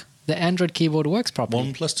 Oh look, the Android keyboard works properly.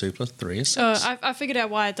 1 plus 2 plus 3 is 6. I figured out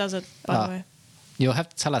why it does it. By Ah. the way. You'll have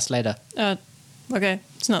to tell us later. Okay,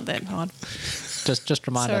 it's not that hard. Just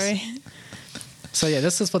remind us. Sorry. So yeah,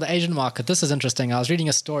 this is for the Asian market. This is interesting. I was reading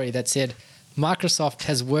a story that said Microsoft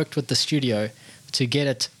has worked with the studio to get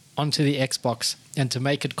it onto the Xbox and to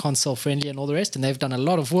make it console friendly and all the rest, and they've done a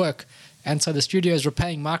lot of work. And so the studio is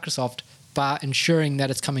repaying Microsoft by ensuring that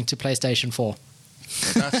it's coming to PlayStation 4.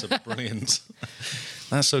 That's a brilliant.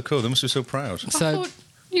 That's so cool. They must be so proud. I So thought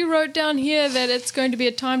you wrote down here that it's going to be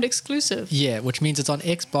a timed exclusive. yeah, which means it's on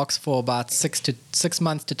Xbox for about 6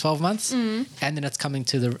 months to 12 months, and then it's coming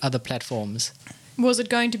to the other platforms. Was it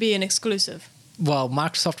going to be an exclusive? Well,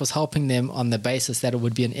 Microsoft was helping them on the basis that it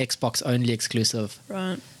would be an Xbox only exclusive.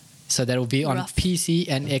 Right. So that will be on Rough. PC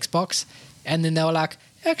and Xbox. And then they were like,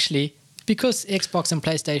 actually, because Xbox and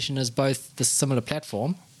PlayStation is both the similar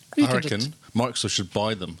platform, we I can reckon just- Microsoft should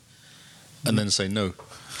buy them and then say no.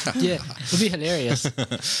 yeah, it would be hilarious.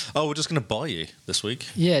 Oh, we're just going to buy you this week.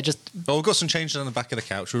 Yeah, just Oh, we've got some changes on the back of the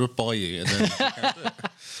couch. We'll buy you. And then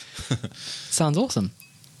sounds awesome.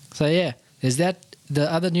 So yeah, is that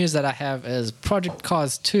the other news that I have is Project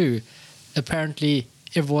Cars 2. Apparently,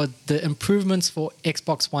 the improvements for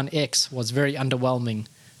Xbox One X was very underwhelming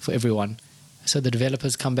for everyone. So the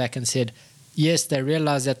developers come back and said, yes, they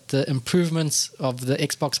realized that the improvements of the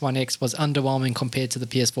Xbox One X was underwhelming compared to the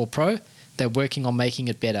PS4 Pro. They're working on making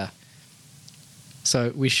it better.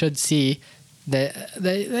 So we should see that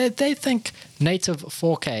they think native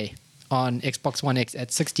 4K on Xbox One X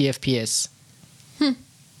at 60 FPS.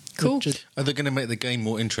 Cool. Which is- are they going to make the game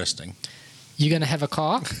more interesting? You're going to have a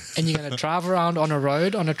car and you're going to drive around on a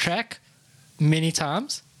road, on a track, many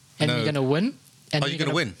times, and No. you're going to win. And Oh, you're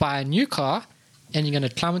gonna win? Buy a new car, and you're going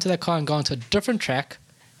to climb into that car and go onto a different track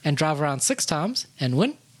and drive around 6 times and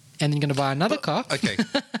win. And then you're going to buy another car. Okay.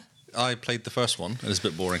 I played the first one, and it's a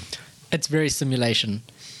bit boring. It's very simulation.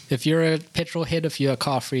 If you're a petrol head, if you're a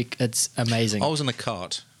car freak, it's amazing. I was in a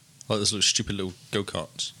cart, like those little stupid little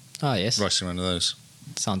go-karts, Oh, yes. racing around in those.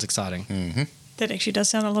 Sounds exciting. Hmm. That actually does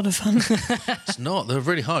sound a lot of fun. It's not. They're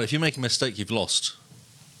really hard. If you make a mistake, you've lost.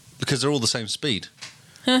 Because they're all the same speed.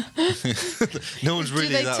 No one's really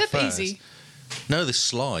Do they that tip fast. easy? No, they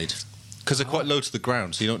slide. Because they're quite low to the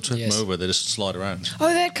ground, so you don't tip Yes. them over. They just slide around. Oh,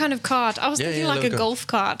 that kind of cart. I was Yeah, thinking yeah, like a logo. golf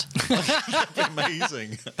cart.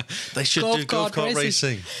 Amazing. They should Golf do golf cart cart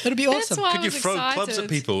racing. It'll be That's awesome. why I Could you was throw clubs at excited.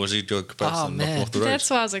 people as you go past Oh, them, knock them man. off the road? That's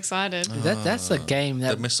why I was excited. That's a game that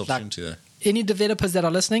They've missed like, opportunity there. any developers that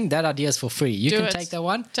are listening, that idea is for free. You Do can it. take that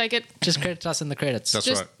one. Take it. Just credit us in the credits. That's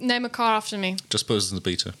Just right. name a car after me. Just pose in the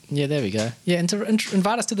beta. Yeah, there we go. Yeah,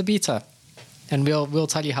 invite us to the beta, and we'll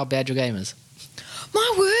tell you how bad your game is.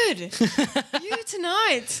 My word! You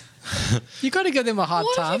tonight. You got to give them a hard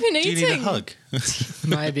What time. have you been Do you eating? need a hug?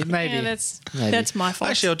 Maybe. Yeah, that's my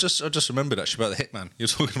fault. Actually, I just remembered about the Hitman. You're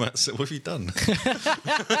talking about. So what have you done?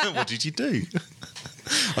 What did you do?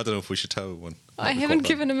 I don't know if we should tell everyone. I haven't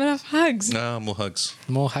given him enough hugs. No, more hugs.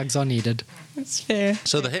 More hugs are needed. That's fair.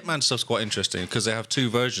 So the Hitman stuff's quite interesting because they have two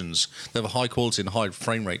versions. They have a high quality and high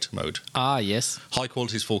frame rate mode. Ah, yes. High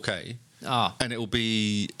quality is 4K, Ah, and it will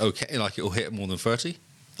be okay. Like it will hit more than 30,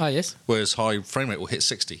 yes. whereas high frame rate will hit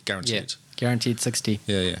 60, guaranteed. Yeah. Guaranteed 60.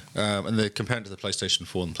 Yeah. And they're comparing it to the PlayStation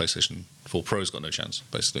 4, and the PlayStation 4 Pro's got no chance,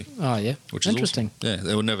 basically. Oh, yeah. Which is Interesting. awesome. Yeah,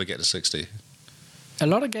 they will never get to 60. A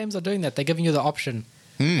lot of games are doing that. They're giving you the option.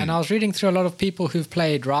 Hmm. And I was reading through a lot of people who've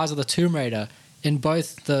played Rise of the Tomb Raider in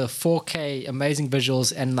both the 4K amazing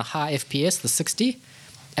visuals and the high FPS, the 60.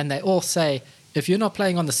 And they all say, if you're not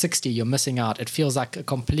playing on the 60, you're missing out. It feels like a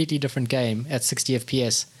completely different game at 60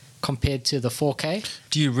 FPS compared to the 4K.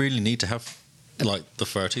 Do you really need to have like the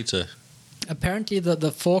 30 to? Apparently, the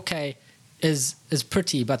 4K is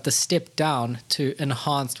pretty, but the step down to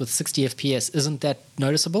enhanced with 60 FPS isn't that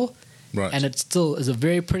noticeable. Right. And it still is a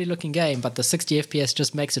very pretty looking game, but the 60 FPS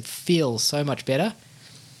just makes it feel so much better.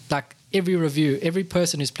 Like every review, every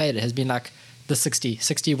person who's played it has been like, the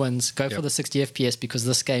 60 wins. Go for Yep. the 60 FPS because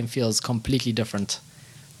this game feels completely different.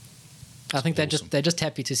 I think awesome. they're just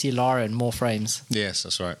happy to see Lara in more frames. Yes,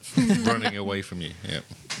 that's right. Running away from you. Yeah.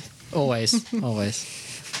 Always, always.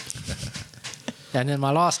 And then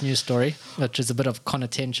my last news story, which is a bit of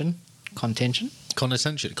contention Contention.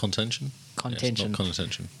 Contention. Yes, not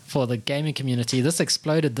contention. for the gaming community. This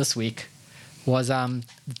exploded this week. Was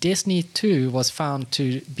Destiny 2 was found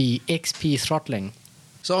to be XP throttling.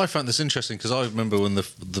 So I found this interesting because I remember when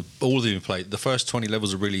all of you played, the first 20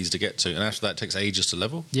 levels are really easy to get to, and after that it takes ages to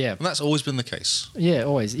level. Yeah. And that's always been the case. Yeah,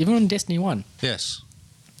 always. Even on Destiny 1. Yes.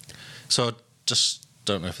 So I just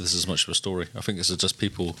don't know if this is much of a story. I think this is just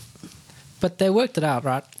people. But they worked it out,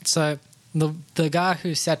 right? So the guy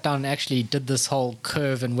who sat down and actually did this whole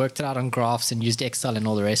curve and worked it out on graphs and used Excel and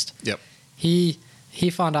all the rest, Yep. he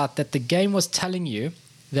found out that the game was telling you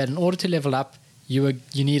that in order to level up, you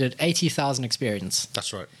needed 80,000 experience.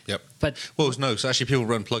 That's right. Yep. But Well, no. So actually, people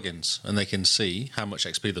run plugins and they can see how much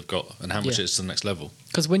XP they've got and how much Yeah. it's to the next level.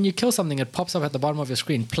 because when you kill something, it pops up at the bottom of your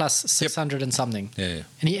screen plus 600 and something. Yeah.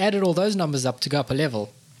 And he added all those numbers up to go up a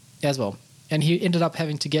level as well. And he ended up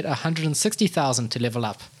having to get 160,000 to level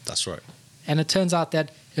up. That's right. And it turns out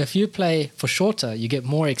that if you play for shorter, you get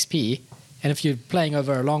more XP. And if you're playing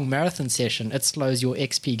over a long marathon session, it slows your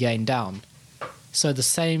XP gain down. So the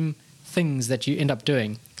same things that you end up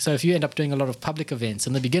doing. So if you end up doing a lot of public events,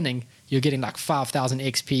 in the beginning, you're getting like 5,000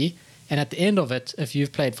 XP. And at the end of it, if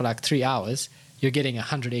you've played for like 3 hours, you're getting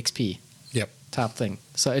 100 XP Yep. type thing.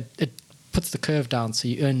 So it puts the curve down so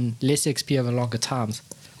you earn less XP over longer times,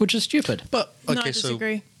 which is stupid. But No, I okay, so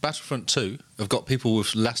disagree. Battlefront 2 have got people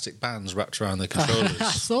with elastic bands wrapped around their controllers.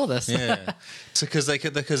 I saw this. Yeah, so because they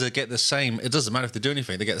get the same. It doesn't matter if they do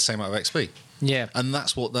anything; they get the same amount of XP, Yeah. and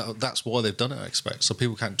that's why they've done it. I expect so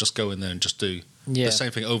people can't just go in there and just do Yeah. the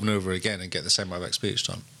same thing over and over again and get the same amount of XP each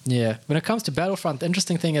time. Yeah. When it comes to Battlefront, the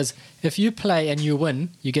interesting thing is if you play and you win,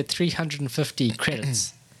 you get 350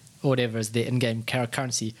 credits or whatever is the in-game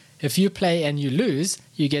currency. If you play and you lose,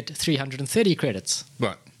 you get 330 credits.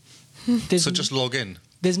 Right. There's, So just log in.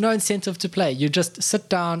 there's no incentive to play. You just sit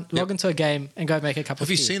down, log Yep. into a game, and go make a cup Have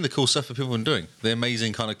of you tea. seen the cool stuff that people have been doing? The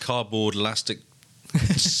amazing kind of cardboard elastic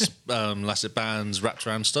bands wrapped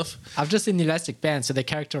around stuff. I've just seen the elastic band, so their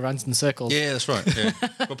character runs in circles. Yeah, that's right. Yeah.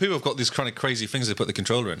 But people have got these kind of crazy things they put the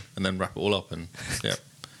controller in and then wrap it all up, and yeah,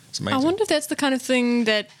 it's I amazing. wonder if that's the kind of thing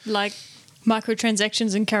that like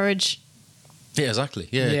microtransactions encourage, Yeah, exactly.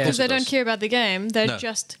 Yeah, Yeah. of because course they it don't does. care about the game. They're No.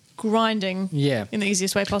 just grinding Yeah. in the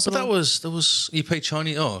easiest way But possible. that was you pay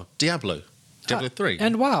Chinese. Oh, Diablo 3.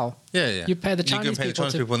 And wow. Yeah. You pay the You go Chinese and pay the people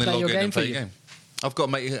Chinese to people when they play log your in game and for play you. the game. I've got a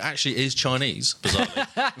mate who actually is Chinese,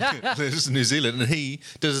 bizarrely. Lives in New Zealand, and he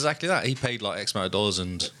does exactly that. He paid like X amount of dollars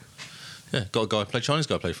and got a guy play Chinese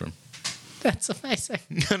guy play for him. That's amazing.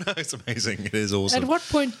 No, it's amazing. It is awesome. At what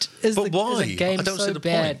point is, But the, is why? a game I don't see so the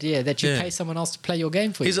bad point. that you Yeah. pay someone else to play your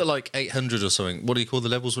game for He's you? at like 800 or something. What do you call the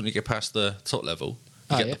levels when you get past the top level?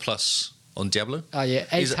 You Oh, get yeah. the plus on Diablo. Oh, yeah.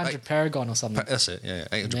 He's at 800 Paragon or something. That's it. Yeah,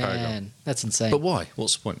 800 Paragon. Man, that's insane. But why?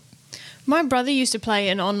 What's the point? My brother used to play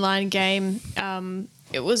an online game.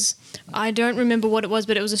 It was, I don't remember what it was,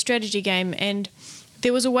 but it was a strategy game. And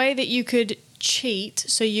there was a way that you could cheat.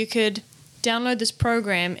 So you could download this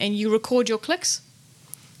program and you record your clicks.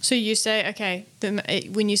 So you say, okay,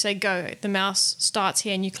 when you say go, the mouse starts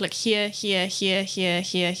here and you click here, here, here, here,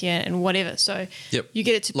 here, here, and whatever. So Yep. you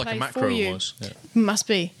get it to Like play a macro for you. almost. Yeah. Must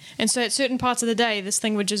be. And so at certain parts of the day, this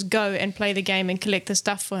thing would just go and play the game and collect the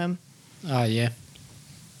stuff for him. oh, yeah.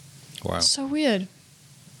 Wow. So weird.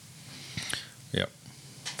 Yep.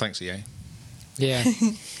 Thanks, EA. Yeah.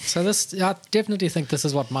 So I definitely think this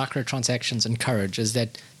is what microtransactions encourage, is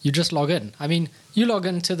that you just log in. I mean, you log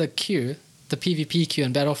into the queue, the PvP queue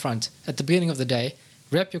in Battlefront at the beginning of the day,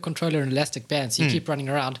 wrap your controller in elastic bands, so you keep running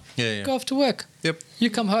around, Yeah. go off to work. Yep. You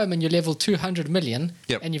come home and you level 200 million,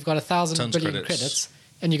 Yep. and you've got 1,000 Tons billion credits. credits,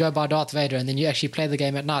 and you go buy Darth Vader, and then you actually play the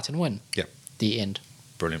game at night and win. Yep. The end.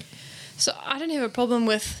 Brilliant. So I don't have a problem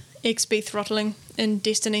with XP throttling in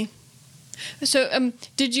Destiny. So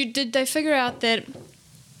did they figure out that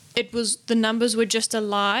it was the numbers were just a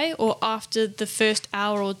lie, or after the first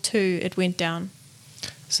hour or two it went down?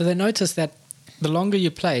 So they noticed that the longer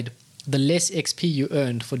you played, the less XP you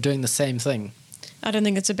earned for doing the same thing. I don't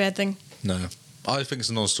think it's a bad thing. No. I think it's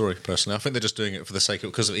a non-story, personally. I think they're just doing it for the sake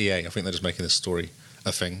of, because of EA. I think they're just making this story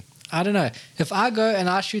a thing. I don't know. If I go and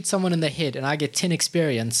I shoot someone in the head and I get 10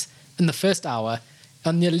 experience in the first hour,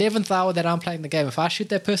 on the 11th hour that I'm playing the game, if I shoot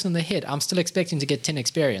that person in the head, I'm still expecting to get 10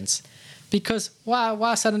 experience. Because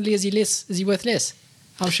why suddenly is he worth less?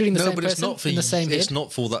 I'm shooting the same person in the same it's head.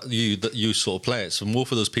 not for that you sort of play it. It's more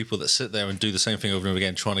for those people that sit there and do the same thing over and over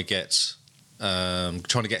again, trying to get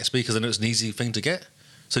trying to get XP because they know it's an easy thing to get.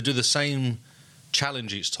 So do the same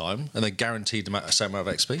challenge each time, and they're guaranteed the same amount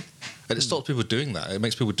of XP. And it stops people doing that. It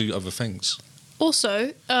makes people do other things.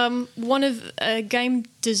 Also, one of a game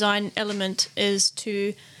design element is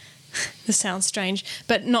to, this sounds strange,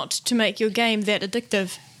 but not to make your game that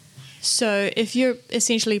addictive. So if you're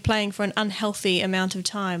essentially playing for an unhealthy amount of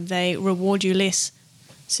time, they reward you less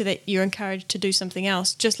so that you're encouraged to do something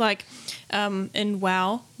else. Just like in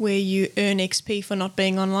WoW, where you earn XP for not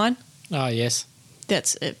being online. Oh, yes.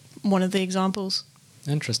 That's one of the examples.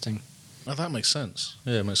 Interesting. Oh, that makes sense.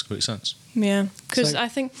 Yeah, it makes complete sense. Yeah, because So- I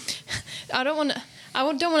think I don't want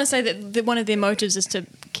to say that one of their motives is to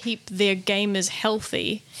keep their gamers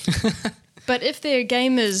healthy. But if their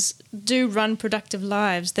gamers do run productive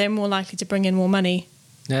lives, they're more likely to bring in more money.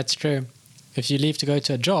 That's true. If you leave to go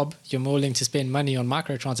to a job, you're more willing to spend money on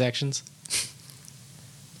microtransactions.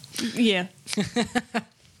 Yeah.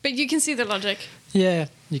 But you can see the logic. Yeah,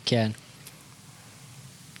 you can.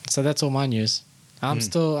 So that's all my news. I'm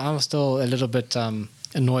still a little bit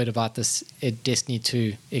annoyed about this Destiny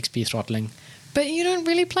 2 XP throttling. But you don't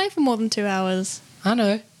really play for more than 2 hours. I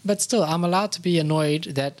know, but still, I'm allowed to be annoyed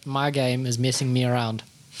that my game is messing me around.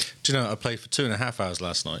 Do you know, I played for 2.5 hours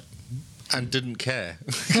last night and didn't care.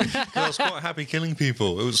 'Cause I was quite happy killing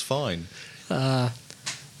people. It was fine. Well,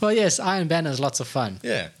 yes, Iron Banner is lots of fun.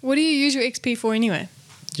 Yeah. What do you use your XP for anyway?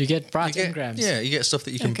 You get bright You get, engrams, yeah, you get stuff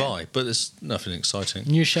that you can Okay. buy, but it's nothing exciting.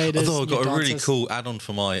 new shaders. Although I got new a really dances. cool add-on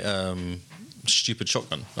for my stupid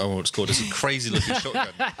shotgun. I don't know what it's called. It's a crazy-looking shotgun.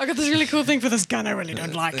 I got this really cool thing for this gun I really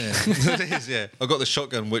don't like. Yeah, it is, yeah. I got the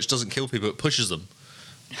shotgun which doesn't kill people, it pushes them.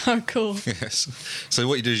 Oh, cool. Yes. So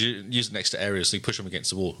what you do is you use it next to areas, so you push them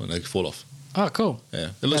against the wall and they fall off. Oh, cool. Yeah, it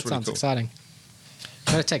looks That really sounds cool. exciting.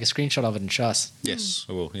 Gotta take a screenshot of it and show us. Yes,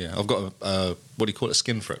 I will. Yeah, I've got a what do you call it? A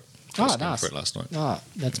skin for it. Got a Oh, skin nice. for it last night. Oh,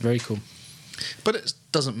 that's very cool. But it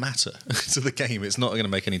doesn't matter to the game. It's not going to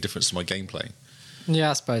make any difference to my gameplay.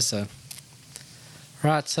 Yeah, I suppose so.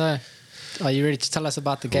 Right, so are you ready to tell us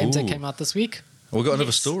about the games that Ooh. came out this week? We've got another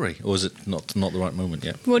Yes. story, or is it not the right moment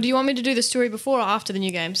yet? Well, do you want me to do the story before or after the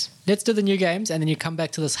new games? Let's do the new games, and then you come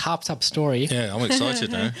back to this hyped up story. Yeah, I'm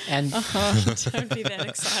excited now. And Don't be that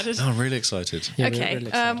excited. No, I'm really excited. yeah, we're Okay. really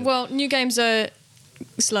excited. Well, new games are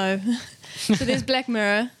slow. So there's Black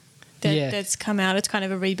Mirror Yeah. that's come out. It's kind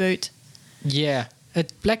of a reboot. yeah,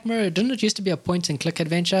 Black Mirror, didn't it used to be a point and click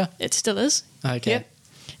adventure? It still is. Okay.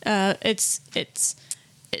 Yep.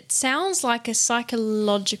 It sounds like a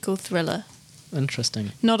psychological thriller,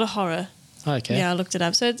 Interesting. not a horror. Okay. Yeah, I looked it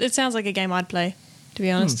up. So it sounds like a game I'd play, to be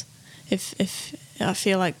honest. If I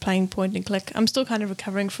feel like playing point and click, I'm still kind of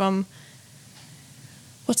recovering from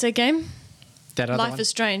what's that game? That other Life one? is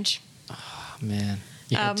Strange. Oh, man,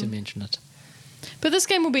 you had to mention it. But this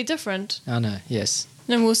game will be different. I know, yes.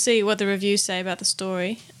 And we'll see what the reviews say about the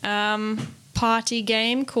story. Party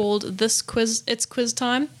game called It's Quiz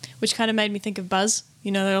Time, which kind of made me think of Buzz.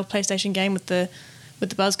 You know, the old PlayStation game with the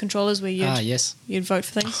Buzz controllers where Yes. you'd vote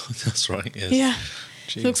for things. That's right. Yes. Yeah,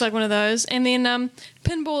 Jeez. looks like one of those. And then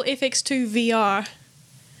Pinball FX2 VR.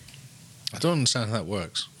 I don't understand how that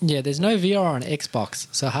works. Yeah, there's no VR on Xbox,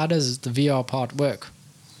 so how does the VR part work?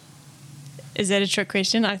 Is that a trick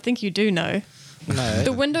question? I think you do know. No.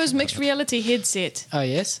 The Windows Mixed Reality headset. Oh,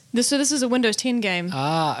 yes? So this is a Windows 10 game.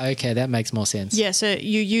 Ah, okay, that makes more sense. Yeah, so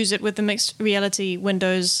you use it with the Mixed Reality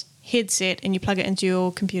Windows headset and you plug it into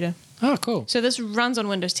your computer. Oh, cool. So this runs on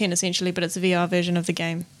Windows 10 essentially, but it's a VR version of the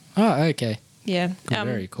game. Oh, okay. Yeah. Cool,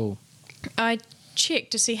 very cool. I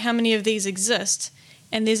checked to see how many of these exist,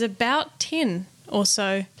 and there's about 10 or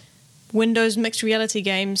so Windows Mixed Reality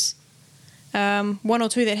games. One or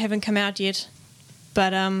two that haven't come out yet,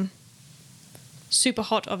 but Super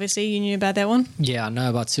Hot, obviously, you knew about that one. Yeah, I know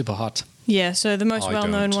about Super Hot. Yeah, so the most I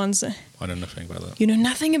well-known don't. ones. I know nothing about that. You know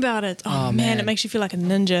nothing about it. Oh, Oh, man, man. it makes you feel like a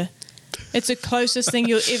ninja. It's the closest thing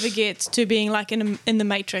you'll ever get to being like in the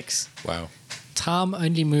Matrix. Wow. Time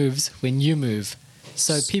only moves when you move.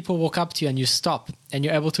 So people walk up to you and you stop, and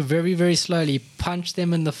you're able to very, very slowly punch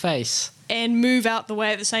them in the face. And move out the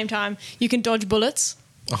way at the same time. You can dodge bullets.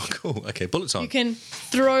 Oh, cool. Okay, bullet time. You can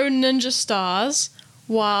throw ninja stars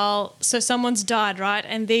so someone's died, right?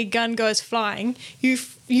 And their gun goes flying. You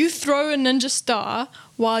throw a ninja star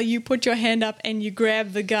while you put your hand up and you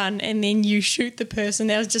grab the gun and then you shoot the person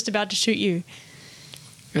that was just about to shoot you.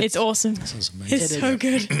 It's awesome. Sounds amazing. It's so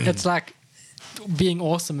good. It's like being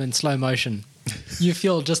awesome in slow motion. You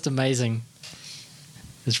feel just amazing.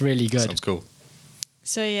 It's really good. Sounds cool.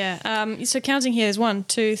 So yeah, so counting here is 1,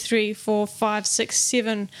 2, 3, 4, 5, 6,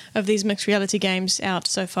 7 of these mixed reality games out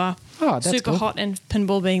so far. Oh, that's Super cool. Hot and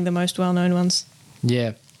Pinball being the most well-known ones.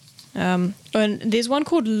 Yeah. And there's one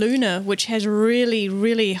called Luna, which has really,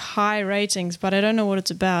 really high ratings, but I don't know what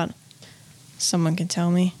it's about. Someone can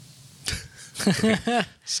tell me.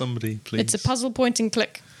 Somebody, please. It's a puzzle point and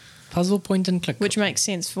click, Puzzle point and click. which makes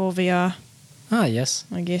sense for VR, Ah, yes.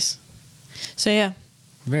 I guess. So yeah,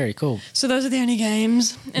 Very cool. so those are the only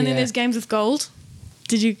games, and then Yeah. there's games with gold.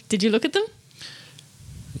 Did you look at them?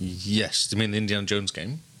 Yes. Do you mean the Indiana Jones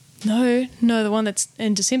game? No, the one that's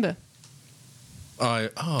in December.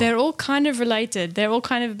 They're all kind of related. They're all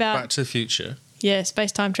kind of about Back to the Future.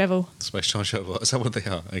 space time travel. Space Time Travel. Is that what they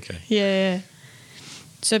are? Okay. Yeah.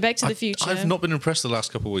 So Back to the Future. I've not been impressed the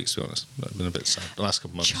last couple of weeks, to be honest. I've been a bit sad. The last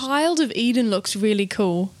couple of months. Child of Eden looks really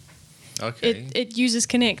cool. Okay. It uses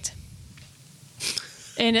Kinect,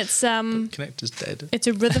 and it's Connect is dead. it's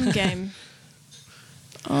a rhythm game.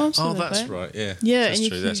 Oh, that's right. Yeah. Yeah, That's and you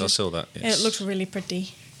true. can Yes, I just- saw that. And Yes. it looks really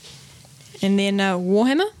pretty. And then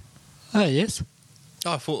Warhammer. Oh, yes.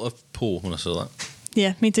 Oh, I thought of Paul when I saw that.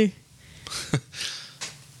 Yeah, me too.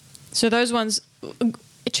 So those ones,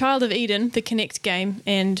 Child of Eden, the Kinect game,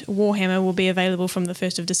 and Warhammer will be available from the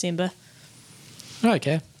 1st of December.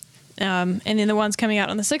 Okay. And then the ones coming out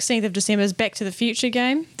on the 16th of December is Back to the Future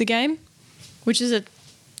the game, which is a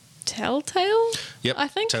Telltale, Yep. I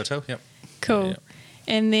think. Telltale. Yep. Cool. Yeah.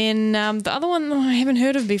 And then the other one I haven't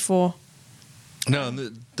heard of before. No,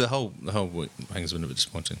 and the whole thing's been a bit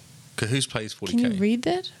disappointing. Who's plays 40k? Can you read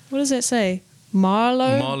that? What does that say?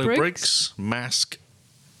 Marlo Briggs, Mask.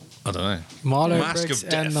 I don't know. Marlo Mask Briggs of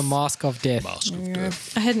Death. and the Mask of Death. Mask of Yeah,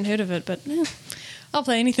 Death. I hadn't heard of it, but I'll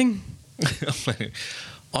play anything.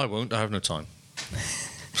 I won't. I have no time.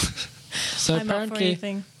 So I'm up for apparently,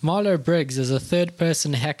 anything. Marlo Briggs is a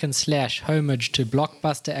third-person hack and slash homage to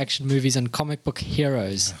blockbuster action movies and comic book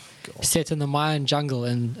heroes, God. set in the Mayan jungle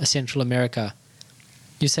in Central America.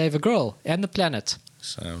 You save a girl and the planet.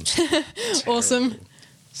 Sounds Awesome.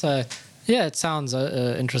 So, yeah, it sounds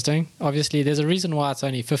interesting. Obviously, there's a reason why it's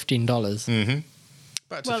only $15. Mm-hmm.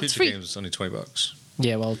 Back to Well, the it's Future free. games is only $20.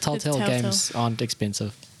 Yeah, well, Telltale Telltale. games aren't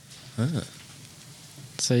expensive. Ah.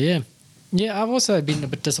 So, yeah. Yeah, I've also been a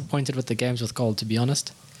bit disappointed with the games with gold, to be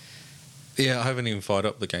honest. Yeah, I haven't even fired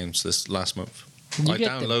up the games this last month. You I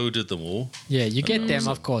get them. downloaded them all. Yeah, you get them,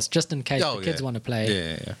 of course, just in case Oh, the kids yeah. want to play.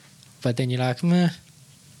 Yeah. But then you're like, meh.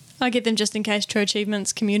 I get them just in case True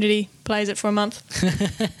Achievements community plays it for a month.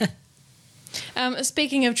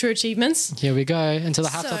 Speaking of True Achievements, Here we go into the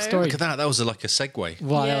half So- story. Look at that. That was like a segue.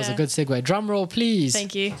 Wow, that was a Yeah. good segue. Drum roll, please.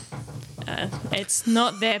 thank you. It's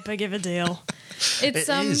not that big of a deal. It's It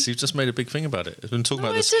is. You've just made a big thing about it. We've been talking No,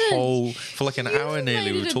 about I this didn't. whole for like an hour You nearly.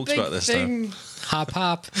 made We've it a talked big about this now. thing. Hop,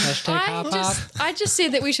 hop. Hashtag hop, hop. I just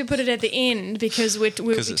said that we should put it at the end because we're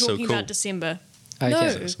 'Cause it's so talking cool. about December. Okay.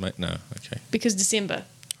 No. No. Okay. Because December.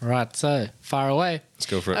 Right, so far away. Let's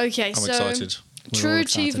go for it. Okay, I'm so excited. We're True all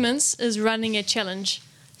excited. Achievements is running a challenge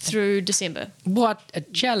through December. What a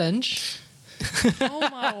challenge. Oh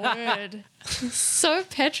my word. So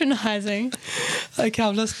patronizing. Okay,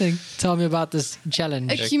 I'm listening. Tell me about this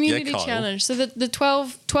challenge. A community Kyle. challenge. So the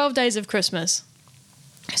 12 days of Christmas.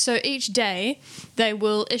 So each day they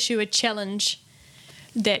will issue a challenge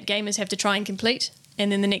that gamers have to try and complete,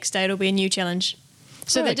 and then the next day it'll be a new challenge.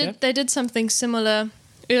 So Oh, okay. they did something similar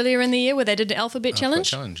earlier in the year where they did an alphabet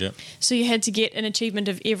challenge. Yeah. So you had to get an achievement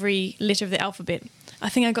of every letter of the alphabet. I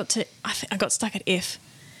think I got stuck at F.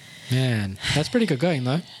 Man, that's pretty good going,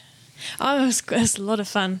 though. Oh, it was a lot of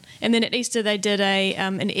fun. And then at Easter they did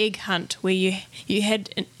an egg hunt where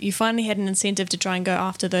you finally had an incentive to try and go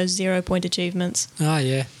after those 0-point achievements. Oh,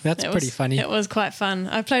 yeah. That's It pretty was- funny. It was quite fun.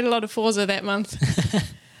 I played a lot of Forza that month.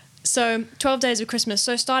 So 12 days of Christmas.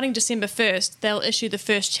 So starting December 1st, they'll issue the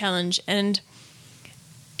first challenge, and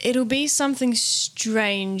it'll be something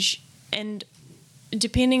strange. And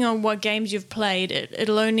depending on what games you've played,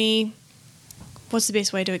 it'll only... What's the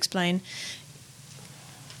best way to explain?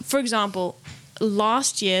 For example,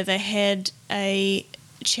 last year they had a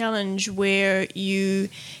challenge where you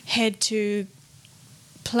had to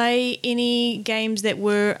play any games that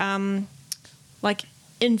were like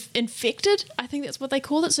infected. I think that's what they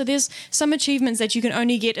call it. So there's some achievements that you can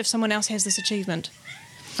only get if someone else has this achievement.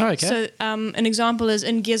 Oh, okay. So an example is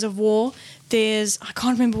in Gears of War, I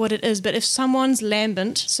can't remember what it is, but if someone's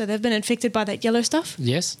lambent, so they've been infected by that yellow stuff,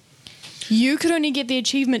 yes. you could only get the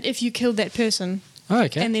achievement if you killed that person Oh,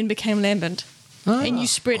 okay. and then became lambent. Oh. And you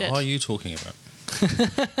spread it. What are you talking about?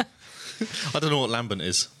 I don't know what lambent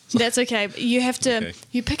is. That's okay. But you have to, Okay.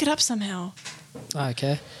 you pick it up somehow. Oh,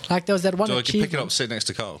 okay. Like there was that one So I can achievement. pick it up, sit next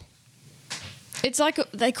to Carl. It's like,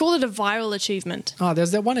 they call it a viral achievement. Oh,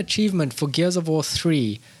 there's that one achievement for Gears of War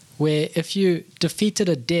 3 where if you defeated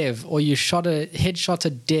a dev or you headshot a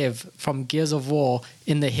dev from Gears of War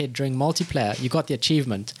in the head during multiplayer, you got the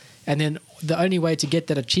achievement. And then the only way to get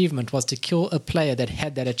that achievement was to kill a player that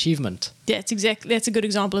had that achievement. Yeah, that's a good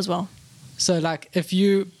example as well. So, like, if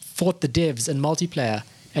you fought the devs in multiplayer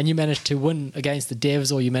and you managed to win against the devs,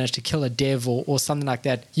 or you managed to kill a dev or something like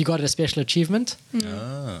that, you got a special achievement.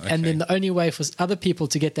 Ah, okay. And then the only way for other people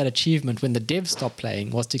to get that achievement when the devs stopped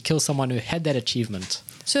playing was to kill someone who had that achievement.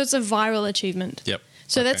 So it's a viral achievement. Yep.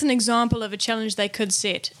 So that's Okay. an example of a challenge they could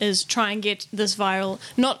set, is try and get this viral,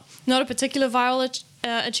 not a particular viral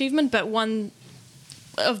achievement, but one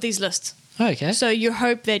of these lists. Okay. So you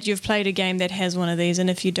hope that you've played a game that has one of these, and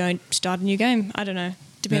if you don't, start a new game. I don't know.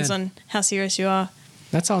 Depends Yeah. on how serious you are.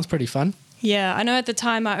 That sounds pretty fun. Yeah, I know at the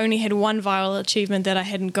time I only had one viral achievement that I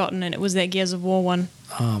hadn't gotten, and it was that Gears of War one.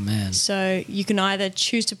 Oh, man. So you can either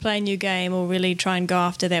choose to play a new game or really try and go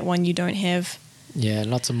after that one you don't have. Yeah,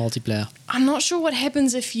 lots of multiplayer. I'm not sure what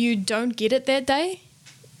happens if you don't get it that day,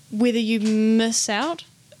 whether you miss out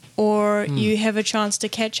or you have a chance to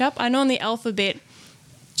catch up. I know on the Alphabet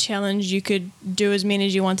challenge you could do as many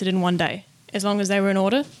as you wanted in one day, as long as they were in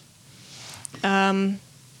order.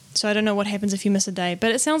 So I don't know what happens if you miss a day,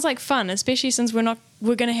 but it sounds like fun, especially since we're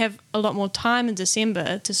going to have a lot more time in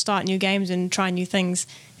December to start new games and try new things.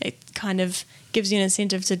 It kind of gives you an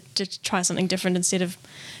incentive to try something different instead of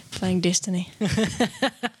playing Destiny.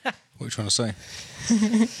 What are you trying to say?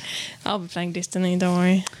 I'll be playing Destiny, don't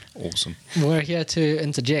worry. Awesome. We're here to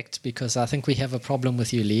interject because I think we have a problem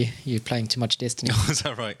with you, Lee. You're playing too much Destiny. Is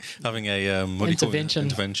that right? Having a what do you call it? Intervention.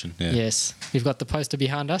 Intervention. Yeah. Yes. We've got the poster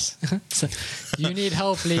behind us. So you need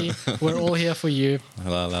help, Lee. We're all here for you.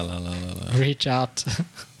 La, la, la, la, la, la. Reach out.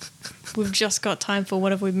 We've just got time for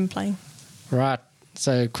what have we been playing. Right.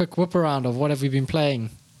 So quick whip around of what have we been playing.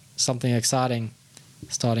 Something exciting.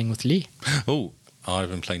 Starting with Lee. Oh, I've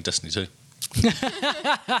been playing Destiny 2.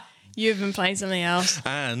 You've been playing something else.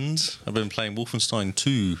 And I've been playing Wolfenstein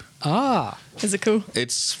 2. Ah, Is it cool?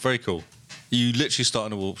 It's very cool. You literally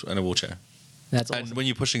start in a wheelchair. that's awesome. And when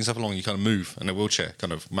you're pushing stuff along, you kind of move in a wheelchair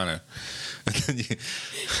kind of manner. And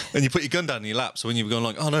then you put your gun down in your lap. So when you're going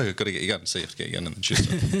like, oh no, I've got to get your gun. So you have to get your gun and then shoot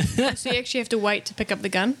stuff. So you actually have to wait to pick up the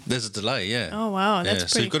gun? There's a delay, yeah. Oh, wow. That's yeah,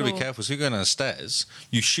 so pretty you've got to be cool. careful. So you're going down the stairs,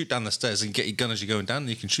 you shoot down the stairs and get your gun as you're going down, and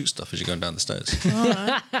you can shoot stuff as you're going down the stairs.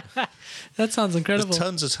 That sounds incredible. There's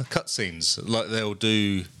tons of cutscenes. Like they'll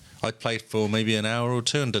do. I played for maybe an hour or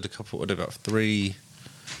two and did about three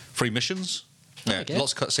three missions. Yeah, Okay.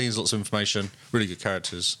 lots of cutscenes, lots of information, really good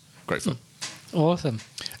characters, great fun. Awesome.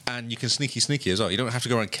 And you can sneaky as well. You don't have to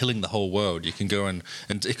go around killing the whole world. You can go and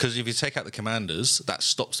because if you take out the commanders, that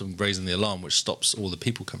stops them raising the alarm, which stops all the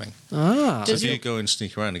people coming. Ah, So Does if you it- go and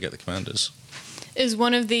sneak around and get the commanders, Is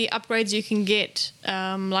one of the upgrades you can get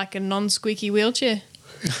like a non-squeaky wheelchair?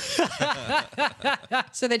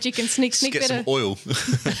 So that you can sneak get better. some oil.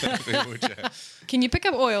 for your wheelchair. Can you pick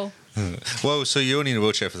up oil Well, so you're only in a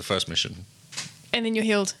wheelchair for the first mission. and then you're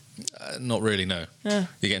healed? Not really, no. Ah.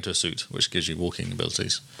 You get into a suit, which gives you walking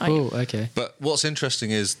abilities. oh, okay. But what's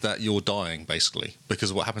interesting is that you're dying, basically, because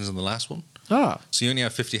of what happens in the last one. Ah, So you only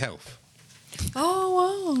have 50 health.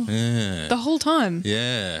 Oh, wow. Yeah. The whole time?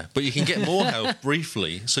 Yeah, but you can get more health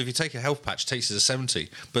briefly. So if you take a health patch, it takes you to 70,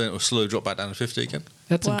 but then it will slowly drop back down to 50 again.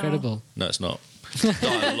 that's Wow. incredible. No, it's not.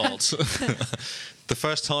 Die a lot. The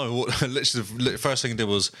first time, literally, the first thing I did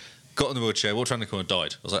was got in the wheelchair, walked around the corner,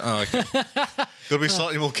 died. I was like, oh, okay. Got to be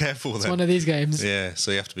slightly more careful It's then. one of these games. Yeah,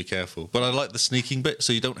 so you have to be careful. But I like the sneaking bit,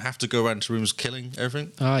 so you don't have to go around to rooms killing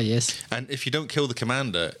everything. Ah, yes. And if you don't kill the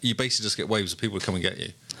commander, you basically just get waves of people who come and get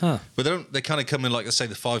you. Huh. But they kind of come in like, let's say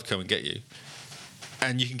the 5 come and get you.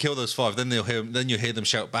 And you can kill those 5, then you'll hear them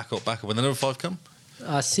shout back up, and when another 5 come,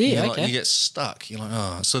 I see. you're Okay. like, you get stuck. You're like,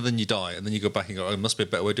 oh, so then you die, and then you go back and go, oh, there must be a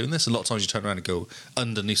better way of doing this. A lot of times you turn around and go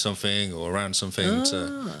underneath something or around something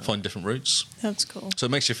to find different routes. That's cool. So it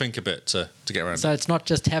makes you think a bit to get around. So it's not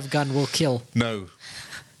just have gun will kill. No,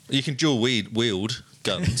 you can dual wield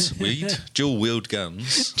guns, dual wield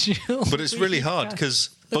guns, but it's really hard because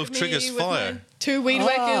Look both at me triggers with fire. my 2 weed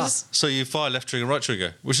whackers. So you fire left trigger, right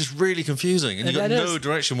trigger, which is really confusing, and you've got That no is.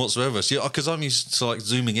 direction whatsoever. So because I'm used to like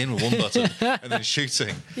zooming in with one button and then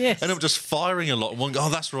shooting, Yes. and I'm just firing a lot. One, oh,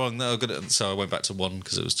 that's wrong. No, I've got it. So I went back to 1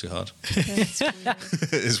 because it was too hard. That's weird.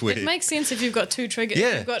 It's weird. It makes sense if you've got 2 triggers.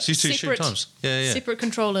 Yeah, You've got so you shoot separate, times. Yeah. separate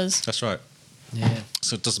controllers. That's right. Yeah.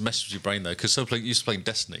 So it doesn't mess with your brain though, because used to playing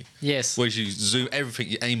Destiny, Yes. where you zoom everything,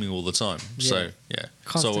 you're aiming all the time. So yeah.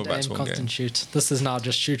 Constant so I went back aim, to one constant game. shoot. This is now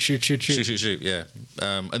just shoot. Shoot, yeah.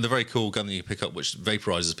 And the very cool gun that you pick up, which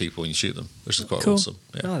vaporizes people when you shoot them, which is quite Cool. awesome.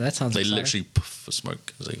 Yeah. Oh, that sounds They exciting. literally puff for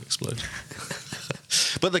smoke as they explode.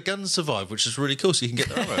 But the guns survive, which is really cool, so you can get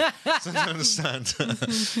the ammo. So I don't understand.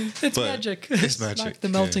 It's But magic. it's magic, like the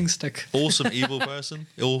yeah. melting stick. Awesome evil person.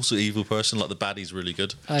 Also evil person. Like the baddie's really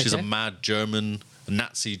good. She's a Okay. mad German,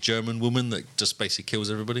 Nazi German woman that just basically kills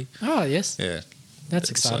everybody. Oh, yes. Yeah. That's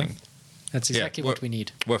It's, exciting. That's yeah, exactly what we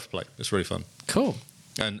need. Worth a play. It's really fun. Cool.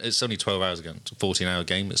 And it's only 12 hours again. It's a 14-hour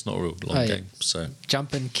game. It's not a real long Oh, yeah. game. So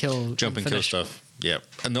Jump and kill. jump and kill finish. stuff. Yeah.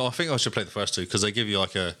 And I think I should play the first two because they give you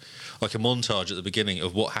like a montage at the beginning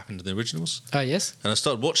of what happened in the originals. Oh, yes. And I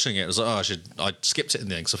started watching it. I was like, I skipped it in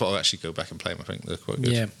the end because I thought I'd actually go back and play them. I think they're quite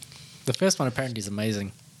good. Yeah. The first one apparently is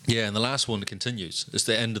amazing. Yeah, and the last one continues. It's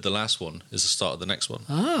the end of the last one is the start of the next one.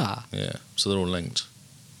 Ah. Yeah, so they're all linked.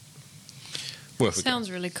 Worth a go.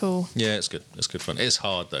 Sounds really cool. Yeah, it's good. It's good fun. It's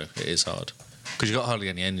hard though. It is hard because you've got hardly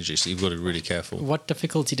any energy, so you've got to be really careful. What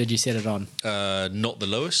difficulty did you set it on? Not the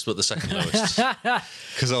lowest, but the second lowest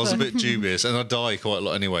because I was a bit dubious, and I die quite a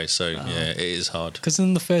lot anyway. So yeah, it is hard. Because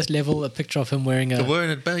in the first level, a picture of him wearing a... Wearing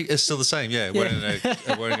a bag is still the same. Yeah,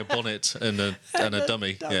 wearing a bonnet and a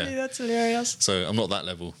dummy. Yeah, That's hilarious. so I'm not that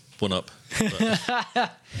level. One up.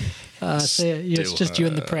 But So it's still, just you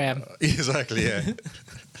and the pram. exactly. Yeah.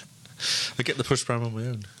 I get the push pram on my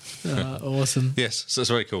own. Awesome. Yes, so it's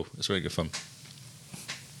very cool. It's very good fun.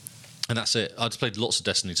 And that's it. I just played lots of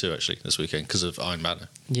Destiny 2 actually this weekend because of Iron Banner.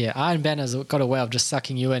 Yeah, Iron Banner's got a way of just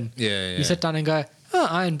sucking you in. Yeah. You sit down and go, oh,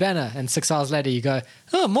 Iron Banner. And 6 hours later, you go,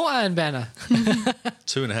 oh, more Iron Banner.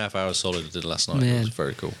 2.5 hours solid I did last night. It Man. was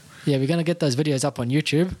very cool. Yeah, we're going to get those videos up on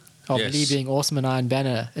YouTube of Yes. Lee being awesome in Iron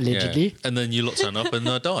Banner, allegedly. Yeah. And then you lot turn up and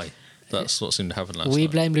die. That's what seemed to happen last We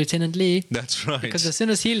night. blame Lieutenant Lee. That's right. Because as soon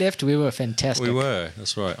as he left, we were fantastic. We were.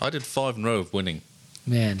 That's right. I did 5 in a row of winning.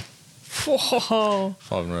 Man. Whoa,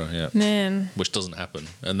 5 in a row, yeah. man. Which doesn't happen.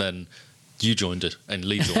 And then you joined it and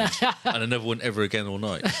Lee joined. And I never went ever again all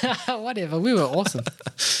night. Whatever, we were awesome.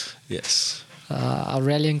 Yes. Our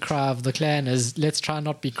rallying cry of the clan is, let's try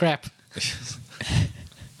not be crap.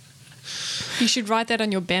 You should write that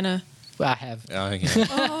on your banner. I have.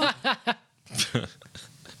 Yeah.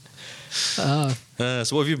 Oh.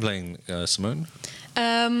 So what have you been playing, Simone?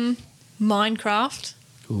 Minecraft.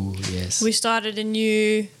 Ooh, yes. We've started a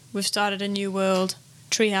new world,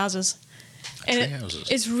 tree houses. And Tree houses.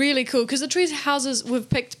 It's really cool because the tree houses we've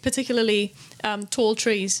picked particularly tall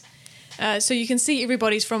trees, so you can see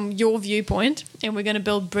everybody's from your viewpoint, and we're going to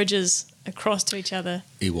build bridges across to each other.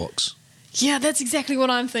 Ewoks. Yeah, that's exactly what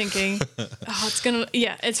I'm thinking.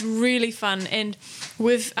 It's really fun, and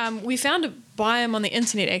we found a biome on the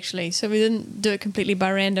internet actually, so we didn't do it completely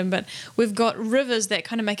by random, but we've got rivers that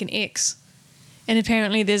kind of make an X, and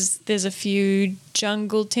apparently there's a few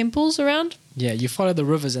jungle temples around. Yeah, you follow the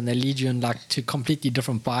rivers and they lead you in like to completely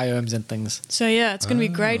different biomes and things. So yeah, it's going to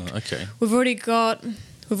be great. Okay. We've already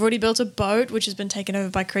built a boat which has been taken over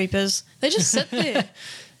by creepers. They just sit there.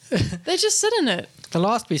 They just sit in it. The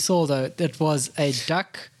last we saw though, it was a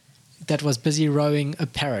duck that was busy rowing a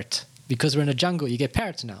parrot. Because we're in a jungle, you get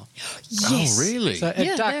parrots now. Yes. Oh, really? So a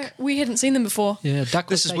Yeah, duck. we hadn't seen them before. Yeah, duck.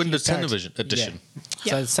 This was is taking a Windows 10 parrot. edition. Yeah.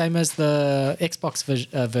 Yeah. So same as the Xbox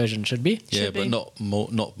version should be. Yeah, Should but be.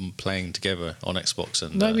 not playing together on Xbox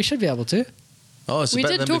and. No, we should be able to. Oh, it's We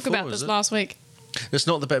better did than talk before, about is this it? last week. It's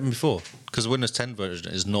not the better than before because the Windows 10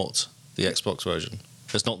 version is not the Xbox version.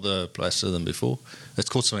 It's not the better than before. It's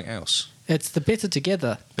called something else. It's the better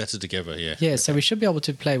together. Better together, yeah. Yeah, so we should be able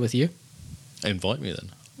to play with you. Invite me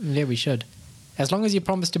then. Yeah, we should. As long as you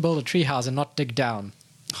promise to build a tree house and not dig down.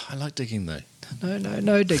 Oh, I like digging though.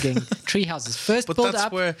 No digging. Tree houses. First But build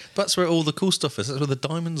that's where all the cool stuff is. That's where the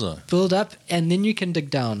diamonds are. build up, and then you can dig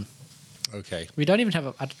down. Okay. We don't even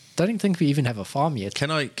have I don't think we even have a farm yet. Can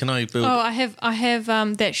I build? Oh, I have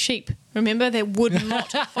that sheep. Remember that would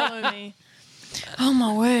not follow me. Oh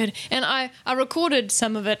my word! And I recorded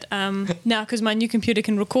some of it now because my new computer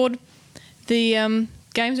can record the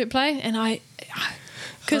games we play, and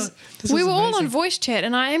because This we is were all on amazing. voice chat,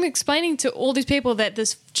 and I am explaining to all these people that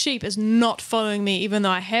this sheep is not following me, even though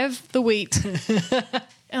I have the wheat.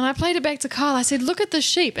 And I played it back to Carl. I said, "Look at the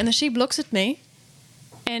sheep," and the sheep looks at me,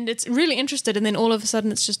 and it's really interested, and then all of a sudden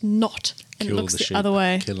it's just not, and kill it looks the the sheep, other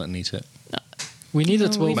way. Kill it and eat it. We need No,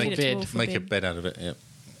 its we will need for it to bed. will for Make a bed. bed out of it. Yeah.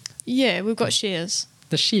 Yeah, we've got shares.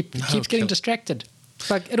 The sheep No, keeps getting kill- distracted.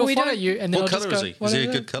 Like it'll We follow don't- you, and then What it'll colour just is go, he? Is he a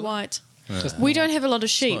 "Whatever." good colour? White. Just- We don't have a lot of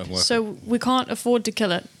sheep, even worth so we can't afford to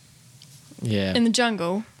kill it Yeah. in the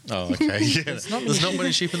jungle. Oh, okay. Yeah. There's not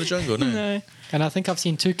many sheep in the jungle. No. No. And I think I've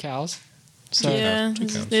seen 2 cows. So Yeah, two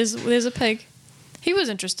cows. there's a pig. He was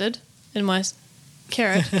interested in my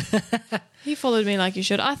carrot. He followed me like you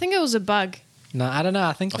should. I think it was a bug. No, I don't know.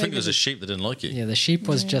 I think I think maybe it was a sheep that didn't like you. yeah, the sheep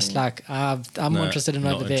was just like, I'm No, interested in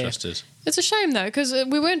not over there. interested. It's a shame though, because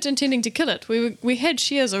we weren't intending to kill it. We had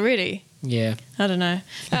shears already. Yeah. I don't know.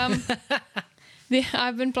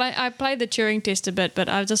 I played the Turing test a bit, but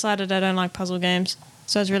I've decided I don't like puzzle games,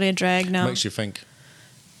 so it's really a drag now. Makes you think.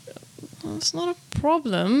 Well, it's not a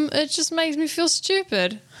problem. It just makes me feel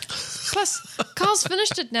stupid. Plus, Carl's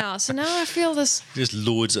finished it now, so now I feel this. He just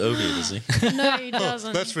lords it over you, does he? No, he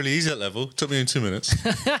doesn't. That's really easy at level. Took me in 2 minutes.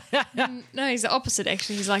 No, he's the opposite.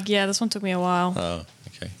 Actually, he's like, yeah, this one took me a while. Oh,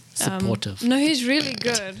 okay. Supportive. No, he's really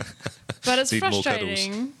good, but it's Need more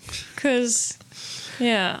frustrating because,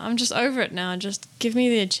 yeah, I'm just over it now. Just give me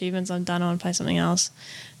the achievements. I'm done. I want to play something else.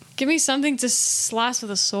 Give me something to slice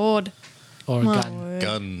with a sword. Or a My gun. word.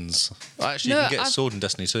 Guns. Actually, No, you can get a I've- sword in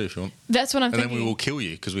Destiny 2 if you want. That's what I'm And then thinking. we will kill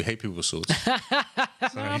you because we hate people with swords.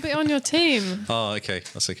 No, I'll be on your team. Oh, okay.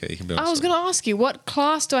 That's okay. You can be on I was side. going to ask you, what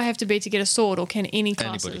class do I have to be to get a sword, or can any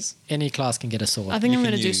classes? Anybody. Any class can get a sword. I think You I'm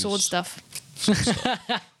can going to do use- sword stuff.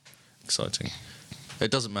 Exciting. It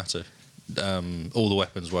doesn't matter. All the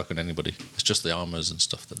weapons work on anybody. It's just the armors and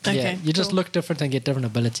stuff that. Okay, yeah, you just cool. look different and get different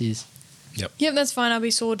abilities. Yep. Yep, that's fine. I'll be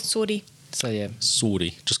swordy. So yeah,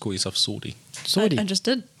 Swordy. Just call yourself Swordy. swordy. I just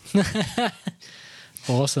did.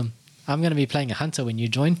 Awesome. I'm going to be playing a hunter when you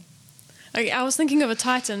join. Okay, I was thinking of a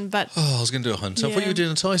Titan, but Oh, I was going to do a hunter. I thought Yeah. you were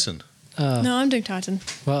doing a Tyson. no, I'm doing Titan.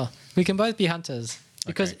 Well, we can both be hunters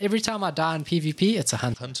because Okay. every time I die in PvP, it's a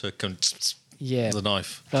hunter. Hunter comes Yeah. with a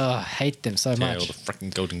knife. Oh, I hate them so Yeah, much. or the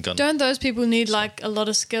freaking golden gun. Don't those people need like a lot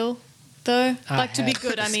of skill, though? I Like to be have.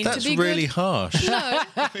 good. I mean, That's to be really good. harsh. No,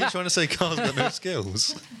 Are you trying to say Carl's got no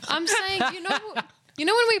skills? I'm saying you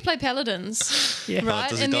know when we play Paladins, Yeah. right?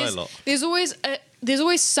 does he die a lot? There's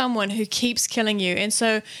always someone who keeps killing you, and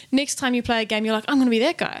so next time you play a game, you're like, I'm going to be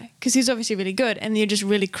that guy because he's obviously really good, and you're just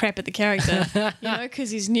really crap at the character,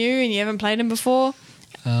 because he's new and you haven't played him before.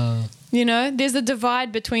 There's a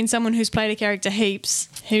divide between someone who's played a character heaps,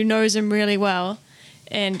 who knows him really well,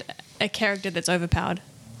 and a character that's overpowered.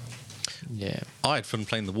 Yeah. I had fun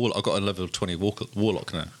playing the Warlock. I've got a level 20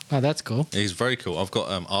 Warlock now. Oh, that's cool. He's very cool. I've got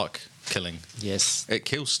arc killing. Yes. It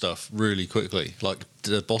kills stuff really quickly. Like,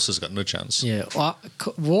 the boss has got no chance. Yeah.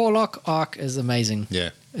 Warlock Arc is amazing. Yeah.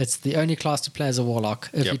 It's the only class to play as a Warlock.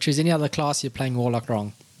 If Yep. you choose any other class, you're playing Warlock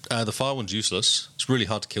wrong. The fire one's useless. It's really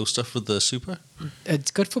hard to kill stuff with the super.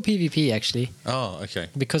 It's good for PvP, actually, Oh, okay.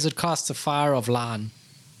 because it casts a fire of Lan.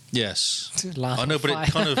 Yes. Line I know, of but fire.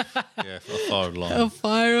 it kind of... Yeah, a fire of A line.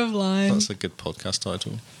 fire of Lan. That's a good podcast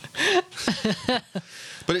title.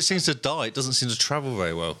 But it seems to die. It doesn't seem to travel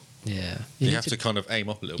very well. Yeah. You have to kind of aim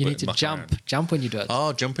up a little You bit. need to and muck jump. around. Jump when you do it.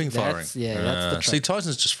 Oh, jumping, firing. That's- yeah, that's the See, trick.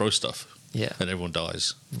 Titans just throw stuff. Yeah. And everyone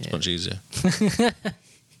dies. It's Yeah. much easier.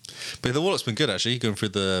 But the Warlock's been good, actually. Going through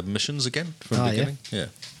the missions again from Oh, the yeah? beginning. Yeah.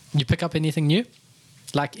 You pick up anything new?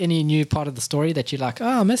 Like any new part of the story that you're like,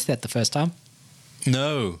 oh, I missed that the first time?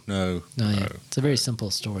 No. No, yeah. It's a very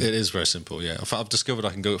simple story. It is very simple, yeah. I've discovered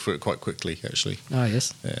I can go through it quite quickly, actually. Oh,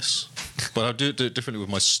 yes. Yes. But I do it differently with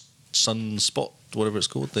my Sunspot, whatever it's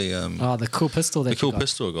called. The Oh, the cool pistol that the you cool got.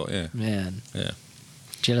 pistol I got, yeah. Man, Yeah.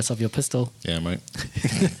 jealous of your pistol. Yeah, mate.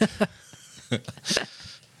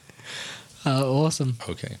 Oh, awesome.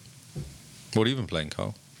 Okay. What have you been playing,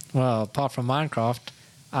 Carl? Well, apart from Minecraft,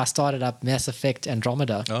 I started up Mass Effect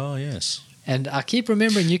Andromeda. Oh, yes. And I keep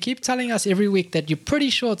remembering, you keep telling us every week that you're pretty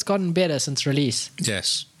sure it's gotten better since release.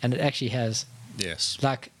 Yes. And it actually has. Yes.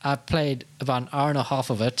 Like, I played about an hour and a half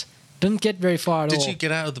of it. Didn't get very far at all. Did you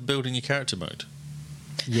get out of the building your character mode?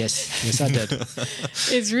 Yes, I did.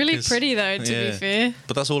 It's really His- pretty though, to yeah. be fair.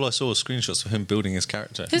 But that's all I saw was screenshots of him building his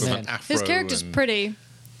character. His, with an afro his character's and- pretty,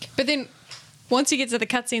 but then once he gets to the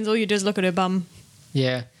cutscenes, all you do is look at her bum.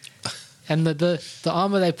 Yeah. And the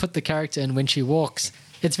armor they put the character in when she walks,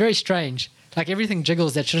 it's very strange. Like everything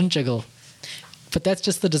jiggles that shouldn't jiggle. But that's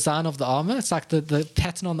just the design of the armor. It's like the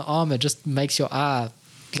pattern on the armor just makes your eye,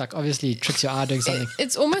 like obviously tricks your eye doing something.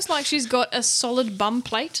 It's almost like she's got a solid bum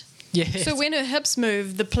plate. Yeah. So when her hips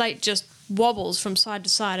move, the plate just wobbles from side to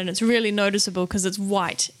side, and it's really noticeable because it's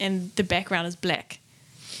white and the background is black.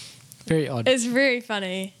 Very odd. It's very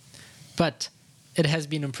funny. But it has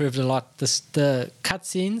been improved a lot. The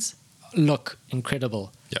cutscenes look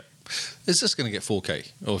incredible. Yep. Is this going to get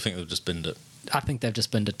 4K? Or I think they've just binned it? I think they've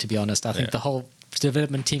just binned it, to be honest. I think Yeah. the whole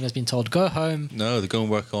development team has been told, go home. No, they're going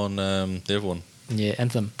to work on the other one, Yeah,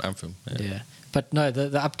 Anthem. Anthem. Yeah. But no, the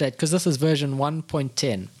update, because this is version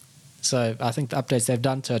 1.10. So I think the updates they've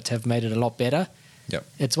done to it have made it a lot better. Yep.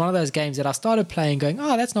 It's one of those games that I started playing going,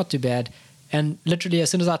 oh, that's not too bad. And literally as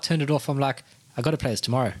soon as I turned it off, I'm like, I got to play this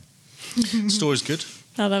tomorrow. Story's good.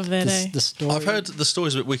 I love that, eh? The story. I've heard the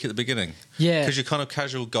story's a bit weak at the beginning. Yeah. Because you're kind of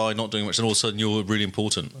casual guy, not doing much, and all of a sudden you're really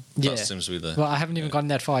important. Yeah. That seems to be the... Well, I haven't even gotten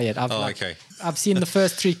that far yet. okay. I've seen the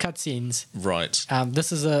first 3 cutscenes. Right.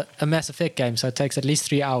 This is a Mass Effect game, so it takes at least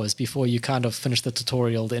 3 hours before you kind of finish the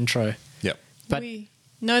tutorial, the intro. Yep. But we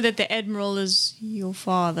know that the Admiral is your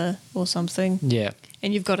father or something. yeah.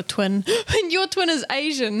 And you've got a twin. And your twin is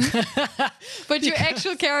Asian. But your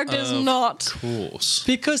actual character is not. Of course.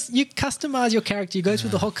 Because you customize your character, you go through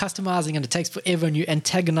the whole customizing and it takes forever and you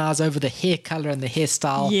antagonize over the hair color and the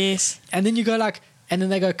hairstyle. Yes. And then you go and then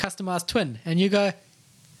they go customize twin. And you go,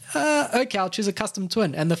 okay, I'll choose a custom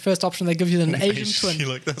twin. And the first option they give you is an Asian twin. You're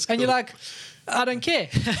like, that's and cool. you're like, I don't care.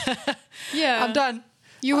 Yeah. I'm done.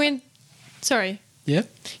 You went. Sorry. Yeah.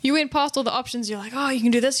 You went past all the options. You're like, oh, you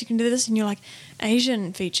can do this, you can do this. And you're like,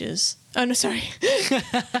 Asian features. Oh, no, sorry.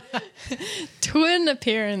 Twin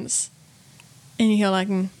appearance. And you're like,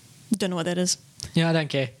 don't know what that is. Yeah, I don't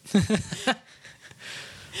care.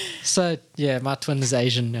 So yeah, my twin is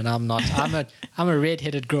Asian and I'm not. I'm a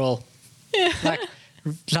red-headed girl. Yeah.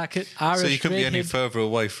 Like an Irish So you couldn't be any redhead. further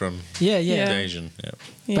away from Yeah. Yeah. the Asian.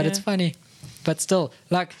 Yeah. But it's funny. But still,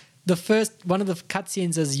 like the first one of the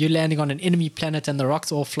cutscenes is you landing on an enemy planet and the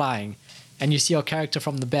rocks all flying, and you see your character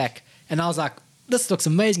from the back. And I was like, this looks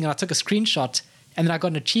amazing. And I took a screenshot, and then I got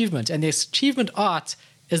an achievement. And this achievement art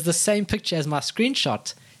is the same picture as my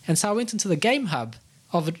screenshot. And so I went into the game hub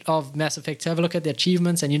of Mass Effect to have a look at the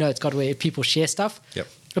achievements, and it's got where people share stuff. Yep.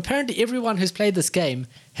 Apparently, everyone who's played this game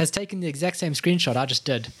has taken the exact same screenshot I just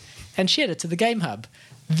did and shared it to the game hub.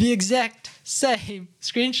 The exact same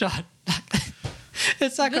screenshot.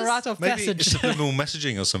 It's like a This- rite of Maybe passage. it's subliminal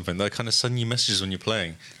messaging or something. They kind of send you messages when you're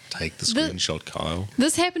playing. Take the screenshot, Kyle.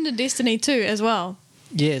 This happened in Destiny 2 as well.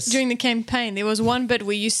 Yes. During the campaign, there was one bit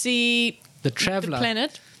where you see the the traveler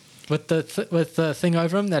planet. with the thing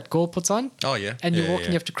over him that Gore puts on. Oh, yeah. And you Yeah, walk yeah,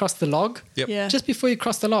 and you have to cross the log. Yep. Yeah. Just before you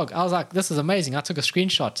cross the log, I was like, this is amazing. I took a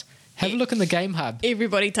screenshot. Have a look in the game hub.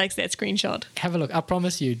 Everybody takes that screenshot. Have a look. I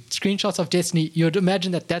promise you, screenshots of Destiny, you'd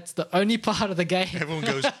imagine that that's the only part of the game. Everyone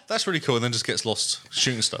goes, that's really cool, and then just gets lost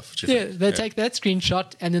shooting stuff. Do you Yeah, think? they take that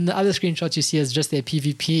screenshot, and then the other screenshots you see is just their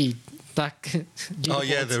PvP. Like, Oh,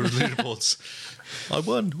 yeah, leaderboards. the leaderboards. I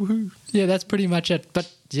won. Woohoo. Yeah, that's pretty much it. But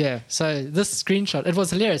yeah, so this screenshot, it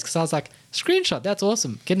was hilarious because I was like, screenshot, that's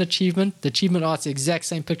awesome. Get an achievement. The achievement art's the exact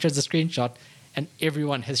same picture as the screenshot, and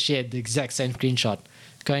everyone has shared the exact same screenshot.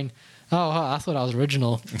 Going, oh, I thought I was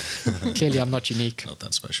original. Clearly, I'm not unique. Not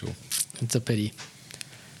that special. It's a pity.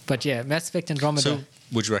 But yeah, Mass Effect Andromeda. So,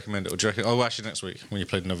 would you recommend it? Would you reckon? Oh, actually, next week when you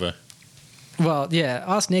played another. Well, yeah,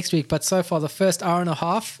 ask next week. But so far, the first hour and a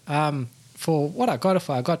half, for what I got it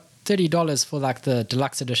for, I got $30 for like the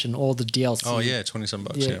deluxe edition, all the DLC. Oh, yeah, 20-some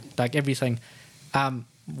bucks. Yeah. like everything.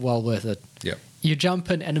 Well worth it. Yeah. You jump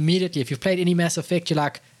in, and immediately, if you've played any Mass Effect, you're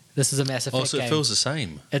like, this is a Mass Effect Oh, so game. it feels the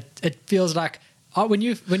same. It feels like when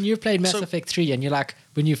you've played Mass So- Effect 3 and you're like,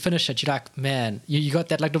 when you finish it, you're like, man, you got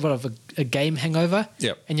that like little bit of a game hangover.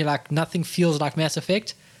 Yep. And you're like, nothing feels like Mass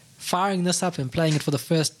Effect. Firing this up and playing it for the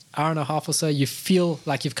first hour and a half or so, you feel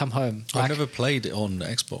like you've come home. I've Like, never played it on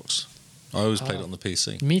Xbox. I always played it Oh. on the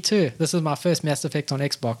PC. Me too. This is my first Mass Effect on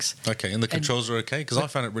Xbox. Okay, and the controls are okay? Because I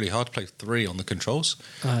found it really hard to play 3 on the controls.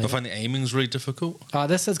 I yeah. find the aiming's really difficult.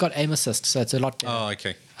 This has got aim assist, so it's a lot better. Oh,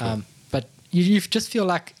 okay. Cool. But you just feel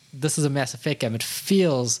like this is a Mass Effect game. It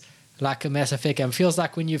feels like a Mass Effect game. It feels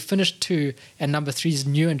like when you've finished 2 and number 3 is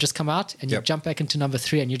new and just come out, and you Yep. jump back into number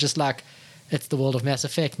 3 and you're just like, it's the world of Mass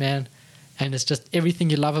Effect, man. And it's just everything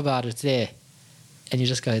you love about it's there. And you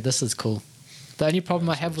just go, this is cool. The only problem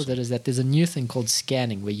I have with it is that there's a new thing called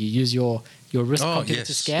scanning where you use your wrist Oh, computer yes.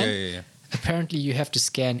 to scan. Yeah. Apparently you have to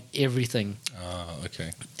scan everything. Ah,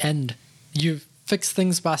 okay. And you fix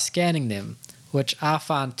things by scanning them, which I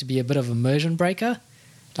find to be a bit of a immersion breaker,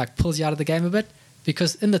 like pulls you out of the game a bit.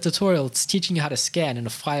 Because in the tutorial, it's teaching you how to scan, and a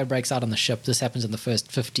fire breaks out on the ship. This happens in the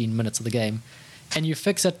first 15 minutes of the game. And you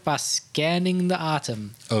fix it by scanning the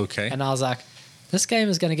item. Okay. And I was like, this game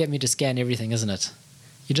is going to get me to scan everything, isn't it?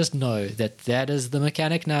 You just know that is the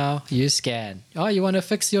mechanic now. You scan. Oh, you want to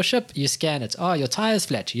fix your ship? You scan it. Oh, your tire's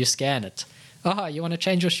flat. You scan it. Oh, you want to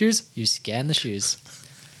change your shoes? You scan the shoes.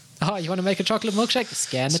 Oh, you want to make a chocolate milkshake?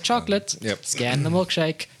 Scan the chocolate. Yep. Scan the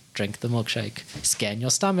milkshake. Drink the milkshake. Scan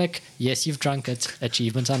your stomach. Yes, you've drunk it.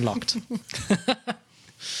 Achievement unlocked.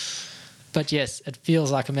 But yes, it feels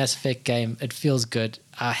like a Mass Effect game. It feels good.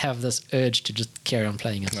 I have this urge to just carry on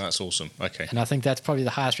playing it. No, that's awesome. Okay. And I think that's probably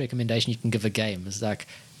the highest recommendation you can give a game is like,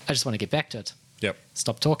 I just want to get back to it. Yep.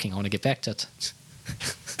 Stop talking. I want to get back to it.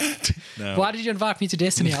 No. Why did you invite me to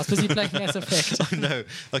Destiny? I was busy playing Mass Effect. I know.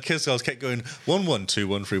 Like, kids, I kept going 1-1,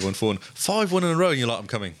 2-1, 3-1, 4, and 5-1 in a row, and you're like, I'm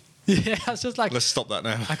coming. Yeah, I was just like, Let's stop that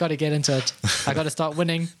now. I got to get into it. I got to start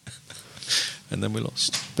winning. And then we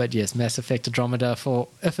lost. But yes, Mass Effect Andromeda, for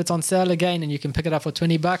if it's on sale again and you can pick it up for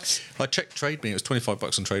 $20, I checked Trade Me. It was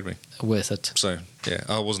 $25 on Trade Me. worth it. So, yeah,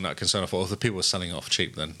 I wasn't that concerned. I thought if the people were selling it off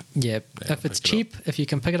cheap, then Yeah, Yeah, if it's pick it cheap, if you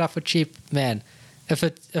can pick it up for cheap, man. If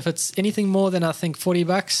it's anything more than I think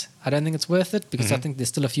 $40, I don't think it's worth it because I think there's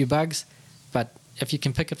still a few bugs. But if you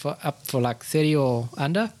can pick it up for like 30 or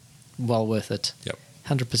under, well worth it. Yep.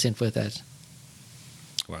 100% worth that.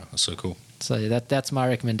 Wow, that's so cool. So that's my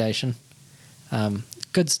recommendation.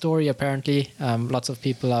 Good story apparently. Lots of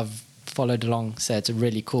people I've followed along say it's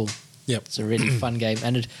really cool. Yep. It's a really fun game,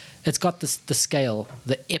 and it's got the scale,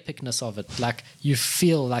 the epicness of it. Like you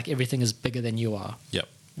feel like everything is bigger than you are, Yep.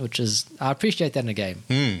 which is I appreciate that in a game.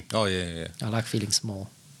 Oh, yeah. I like feeling small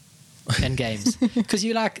in games because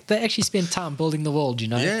they actually spend time building the world. You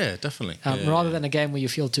know, Yeah, definitely. rather than a game where you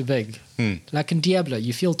feel too big. Hmm. Like in Diablo,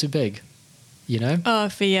 you feel too big. You know, Oh,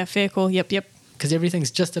 fair call. Yep. because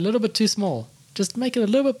everything's just a little bit too small. Just make it a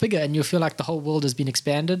little bit bigger, and you'll feel like the whole world has been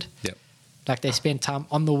expanded. Yep. Like they spend time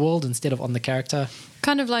on the world instead of on the character.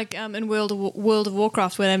 Kind of like in World of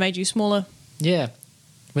Warcraft where they made you smaller Yeah.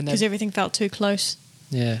 When because they, everything felt too close.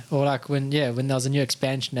 yeah, or like when there was a new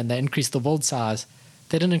expansion and they increased the world size.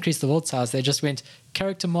 They didn't increase the world size. They just went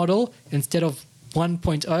character model instead of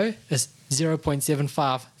 1.0 is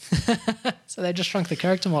 0.75. So they just shrunk the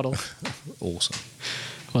character model. Awesome.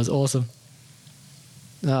 It was awesome.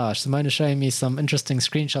 Oh, Simone is showing me some interesting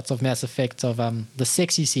screenshots of Mass Effect of the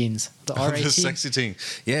sexy scenes, the R18. The sexy teen.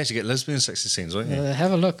 Yeah, you get lesbian sexy scenes, won't you?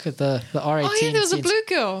 Have a look at the R18. Oh yeah, there was a scenes. blue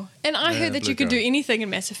girl, and I Yeah, heard that blue you could girl. do anything in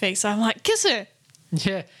Mass Effect. So I'm like, kiss her.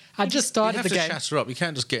 Yeah, I just You started have the to game. chat her up. You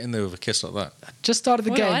can't just get in there with a kiss like that. Just started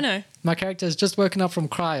the What do game. I know? My character has just woken up from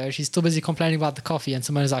cryo. She's still busy complaining about the coffee, and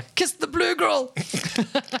Simone's like, "Kiss the blue girl."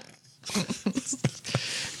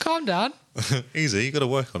 Calm down. Easy. You got to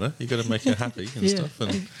work on her. You got to make her happy and stuff.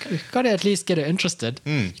 And Got to at least get her interested.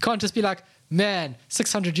 Hmm. You can't just be like, "Man,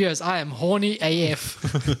 600 years, I am horny AF."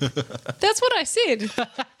 That's what I said.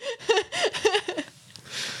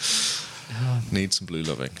 need some blue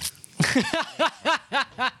loving.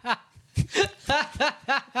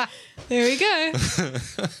 There we go.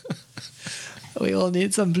 We all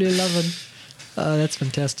need some blue loving. Oh, that's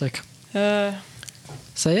fantastic.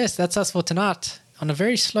 So yes, that's us for tonight on a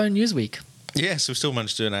very slow news week. Yes, we still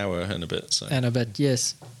managed to do an hour and a bit. So. And a bit,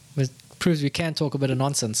 yes. It proves we can talk a bit of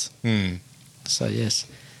nonsense. So, yes.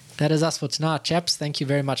 That is us for tonight, chaps. Thank you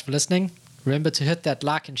very much for listening. Remember to hit that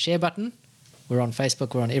like and share button. We're on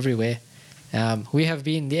Facebook. We're on everywhere. We have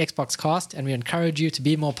been the Xbox Cast, and we encourage you to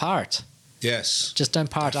be more pirate. Yes. Just don't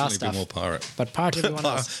pirate our Definitely stuff. be more pirate. But pirate everyone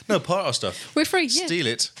else. No, pirate our stuff. We're free. Yeah. Steal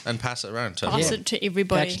it and pass it around to Pass everyone. it to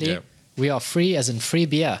everybody. Actually, Yeah. we are free as in free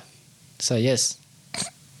beer. So, yes.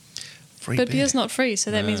 Free But beer. beer's not free, so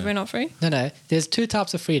that means No. we're not free. No. There's two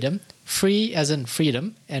types of freedom. Free as in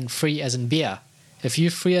freedom and free as in beer. If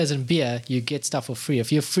you're free as in beer, you get stuff for free.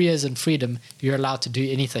 If you're free as in freedom, you're allowed to do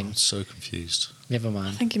anything. I'm so confused. Never I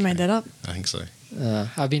mind. think you made that up. I think so.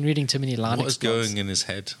 I've been reading too many Linux What is blogs. going in his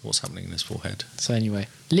head? What's happening in his forehead? So anyway,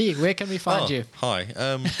 Lee, where can we find you? Hi.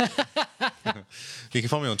 You can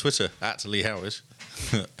find me on Twitter at Lee Howard,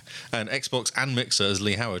 and Xbox and Mixer as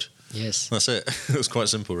Lee Howard. Yes, That's it. It was quite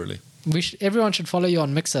simple, really. everyone should follow you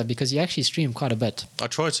on Mixer because you actually stream quite a bit. I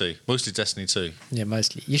try to, mostly Destiny 2. Yeah,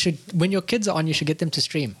 mostly. You should, when your kids are on, you should get them to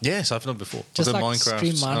stream. Yes, I've done before. Just I've done like Minecraft.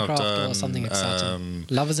 stream I've Minecraft done, or something exciting.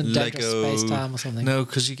 Lovers and Dangerous Lego. Space Time or something. No,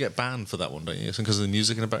 because you get banned for that one, don't you? Because of the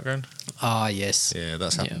music in the background. Ah, yes. Yeah,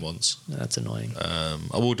 that's happened Yeah. once. That's annoying. I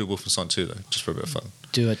will do Wolfenstein 2 though, just for a bit of fun.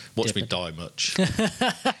 Do it. Watch definitely. me die much.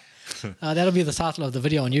 That'll be the title of the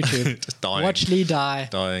video on YouTube. Just dying. Watch Lee die.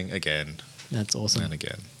 Dying again That's awesome. and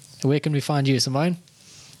again. Where can we find you, Simone?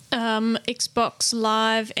 Xbox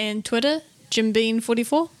Live and Twitter,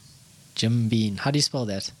 JimBean44. Jim Bean. How do you spell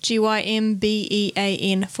that?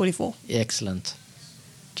 GYMBEAN 44. Excellent.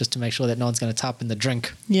 Just to make sure that no one's going to type in the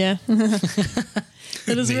drink. Yeah.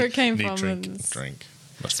 That is where it came Need from. Drink. It's Drink.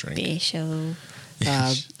 Must drink. special.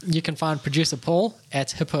 You can find producer Paul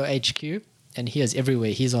at Hippo HQ, and he is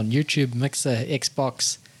everywhere. He's on YouTube, Mixer,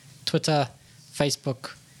 Xbox, Twitter,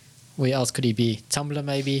 Facebook. Where else could he be? Tumblr,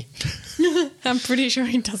 maybe? I'm pretty sure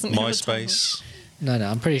he doesn't have a Tumblr. MySpace. No,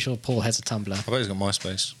 I'm pretty sure Paul has a Tumblr. I bet he's got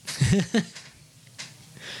MySpace.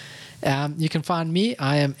 You can find me.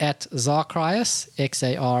 I am at Zarcrius,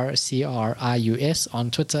 XARCRIUS,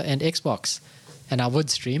 on Twitter and Xbox. And I would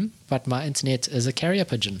stream, but my internet is a carrier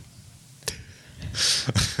pigeon.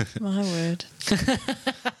 My word.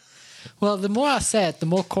 Well, the more I say it, the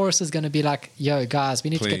more chorus is going to be like, yo, guys, we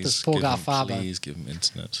need to get this poor give guy him, fiber. Please give him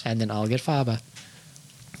internet. And then I'll get fiber.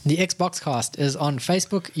 The Xbox Cast is on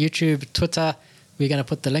Facebook, YouTube, Twitter. We're going to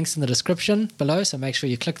put the links in the description below, so make sure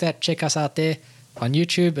you click that. Check us out there. On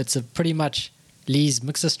YouTube, it's pretty much Lee's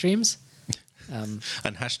Mixer streams. And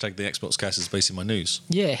hashtag the Xbox Cast is basically my news.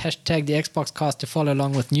 Yeah, hashtag the Xbox Cast to follow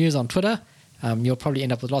along with news on Twitter. You'll probably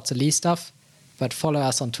end up with lots of Lee stuff, but follow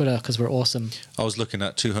us on Twitter because we're awesome. I was looking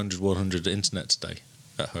at 200, 100 internet today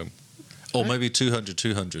at home. Or maybe 200,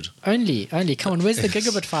 200. Only. Come on, where's the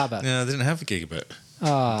gigabit fiber? Yeah, they didn't have a gigabit.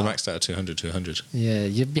 Ah. They maxed out at 200, 200. Yeah,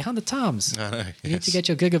 you're behind the times. I know. You need to get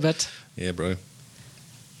your gigabit. Yeah, bro.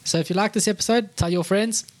 So if you like this episode, tell your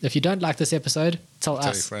friends. If you don't like this episode, tell Tell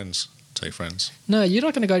your us. friends. Tell your friends. No, you're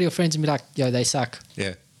not going to go to your friends and be like, yo, they suck.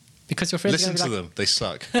 Yeah. Because your friends Listen are to going to be them. They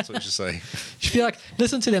suck. That's what you should say. like, you should be like,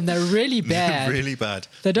 listen to them. They're really bad. Really bad.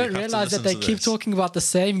 They don't You have to realize that listen they to keep this. talking about the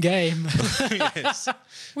same game. Yes.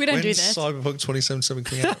 We don't do When's that. Cyberpunk 2077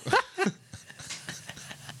 coming out?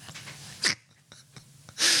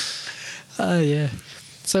 Oh, yeah.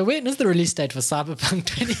 So when is the release date for Cyberpunk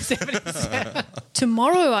 2077?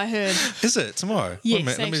 Tomorrow, I heard. Is it? Tomorrow? Yes, Wait a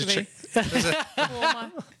minute, let me actually. check. Is it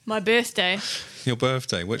For my birthday. your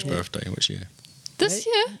birthday? Which birthday? Which year? This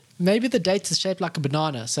year? Maybe the date is shaped like a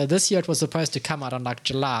banana. So this year it was supposed to come out on like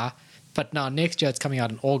July, but now next year it's coming out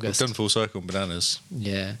in We've August. done full circle on bananas.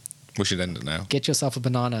 Yeah. We should end it now. Get yourself a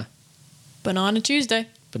banana. Banana Tuesday.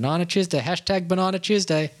 Banana Tuesday. Hashtag Banana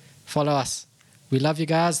Tuesday. Follow us. We love you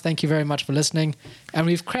guys. Thank you very much for listening. And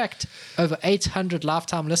we've cracked over 800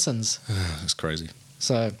 lifetime listens. That's crazy.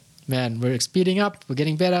 So, man, we're speeding up. We're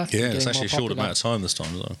getting better. Yeah, we're it's getting actually a more short popular. amount of time this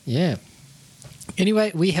time as well. Yeah.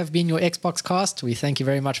 Anyway, we have been your Xbox Cast. We thank you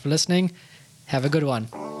very much for listening. Have a good one.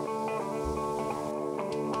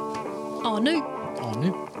 Oh, no. Oh,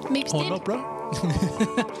 no. Meep's Oh, dead. no, bro.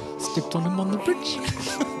 Stepped on him on the bridge.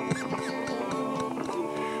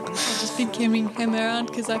 I've just been carrying him around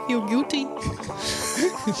because I feel guilty.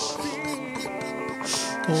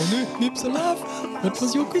 Oh, no. Meep's alive. What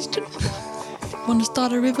was your question? Want to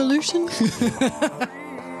start a revolution?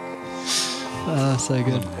 Ah, so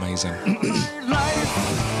good. Amazing.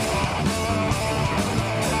 Life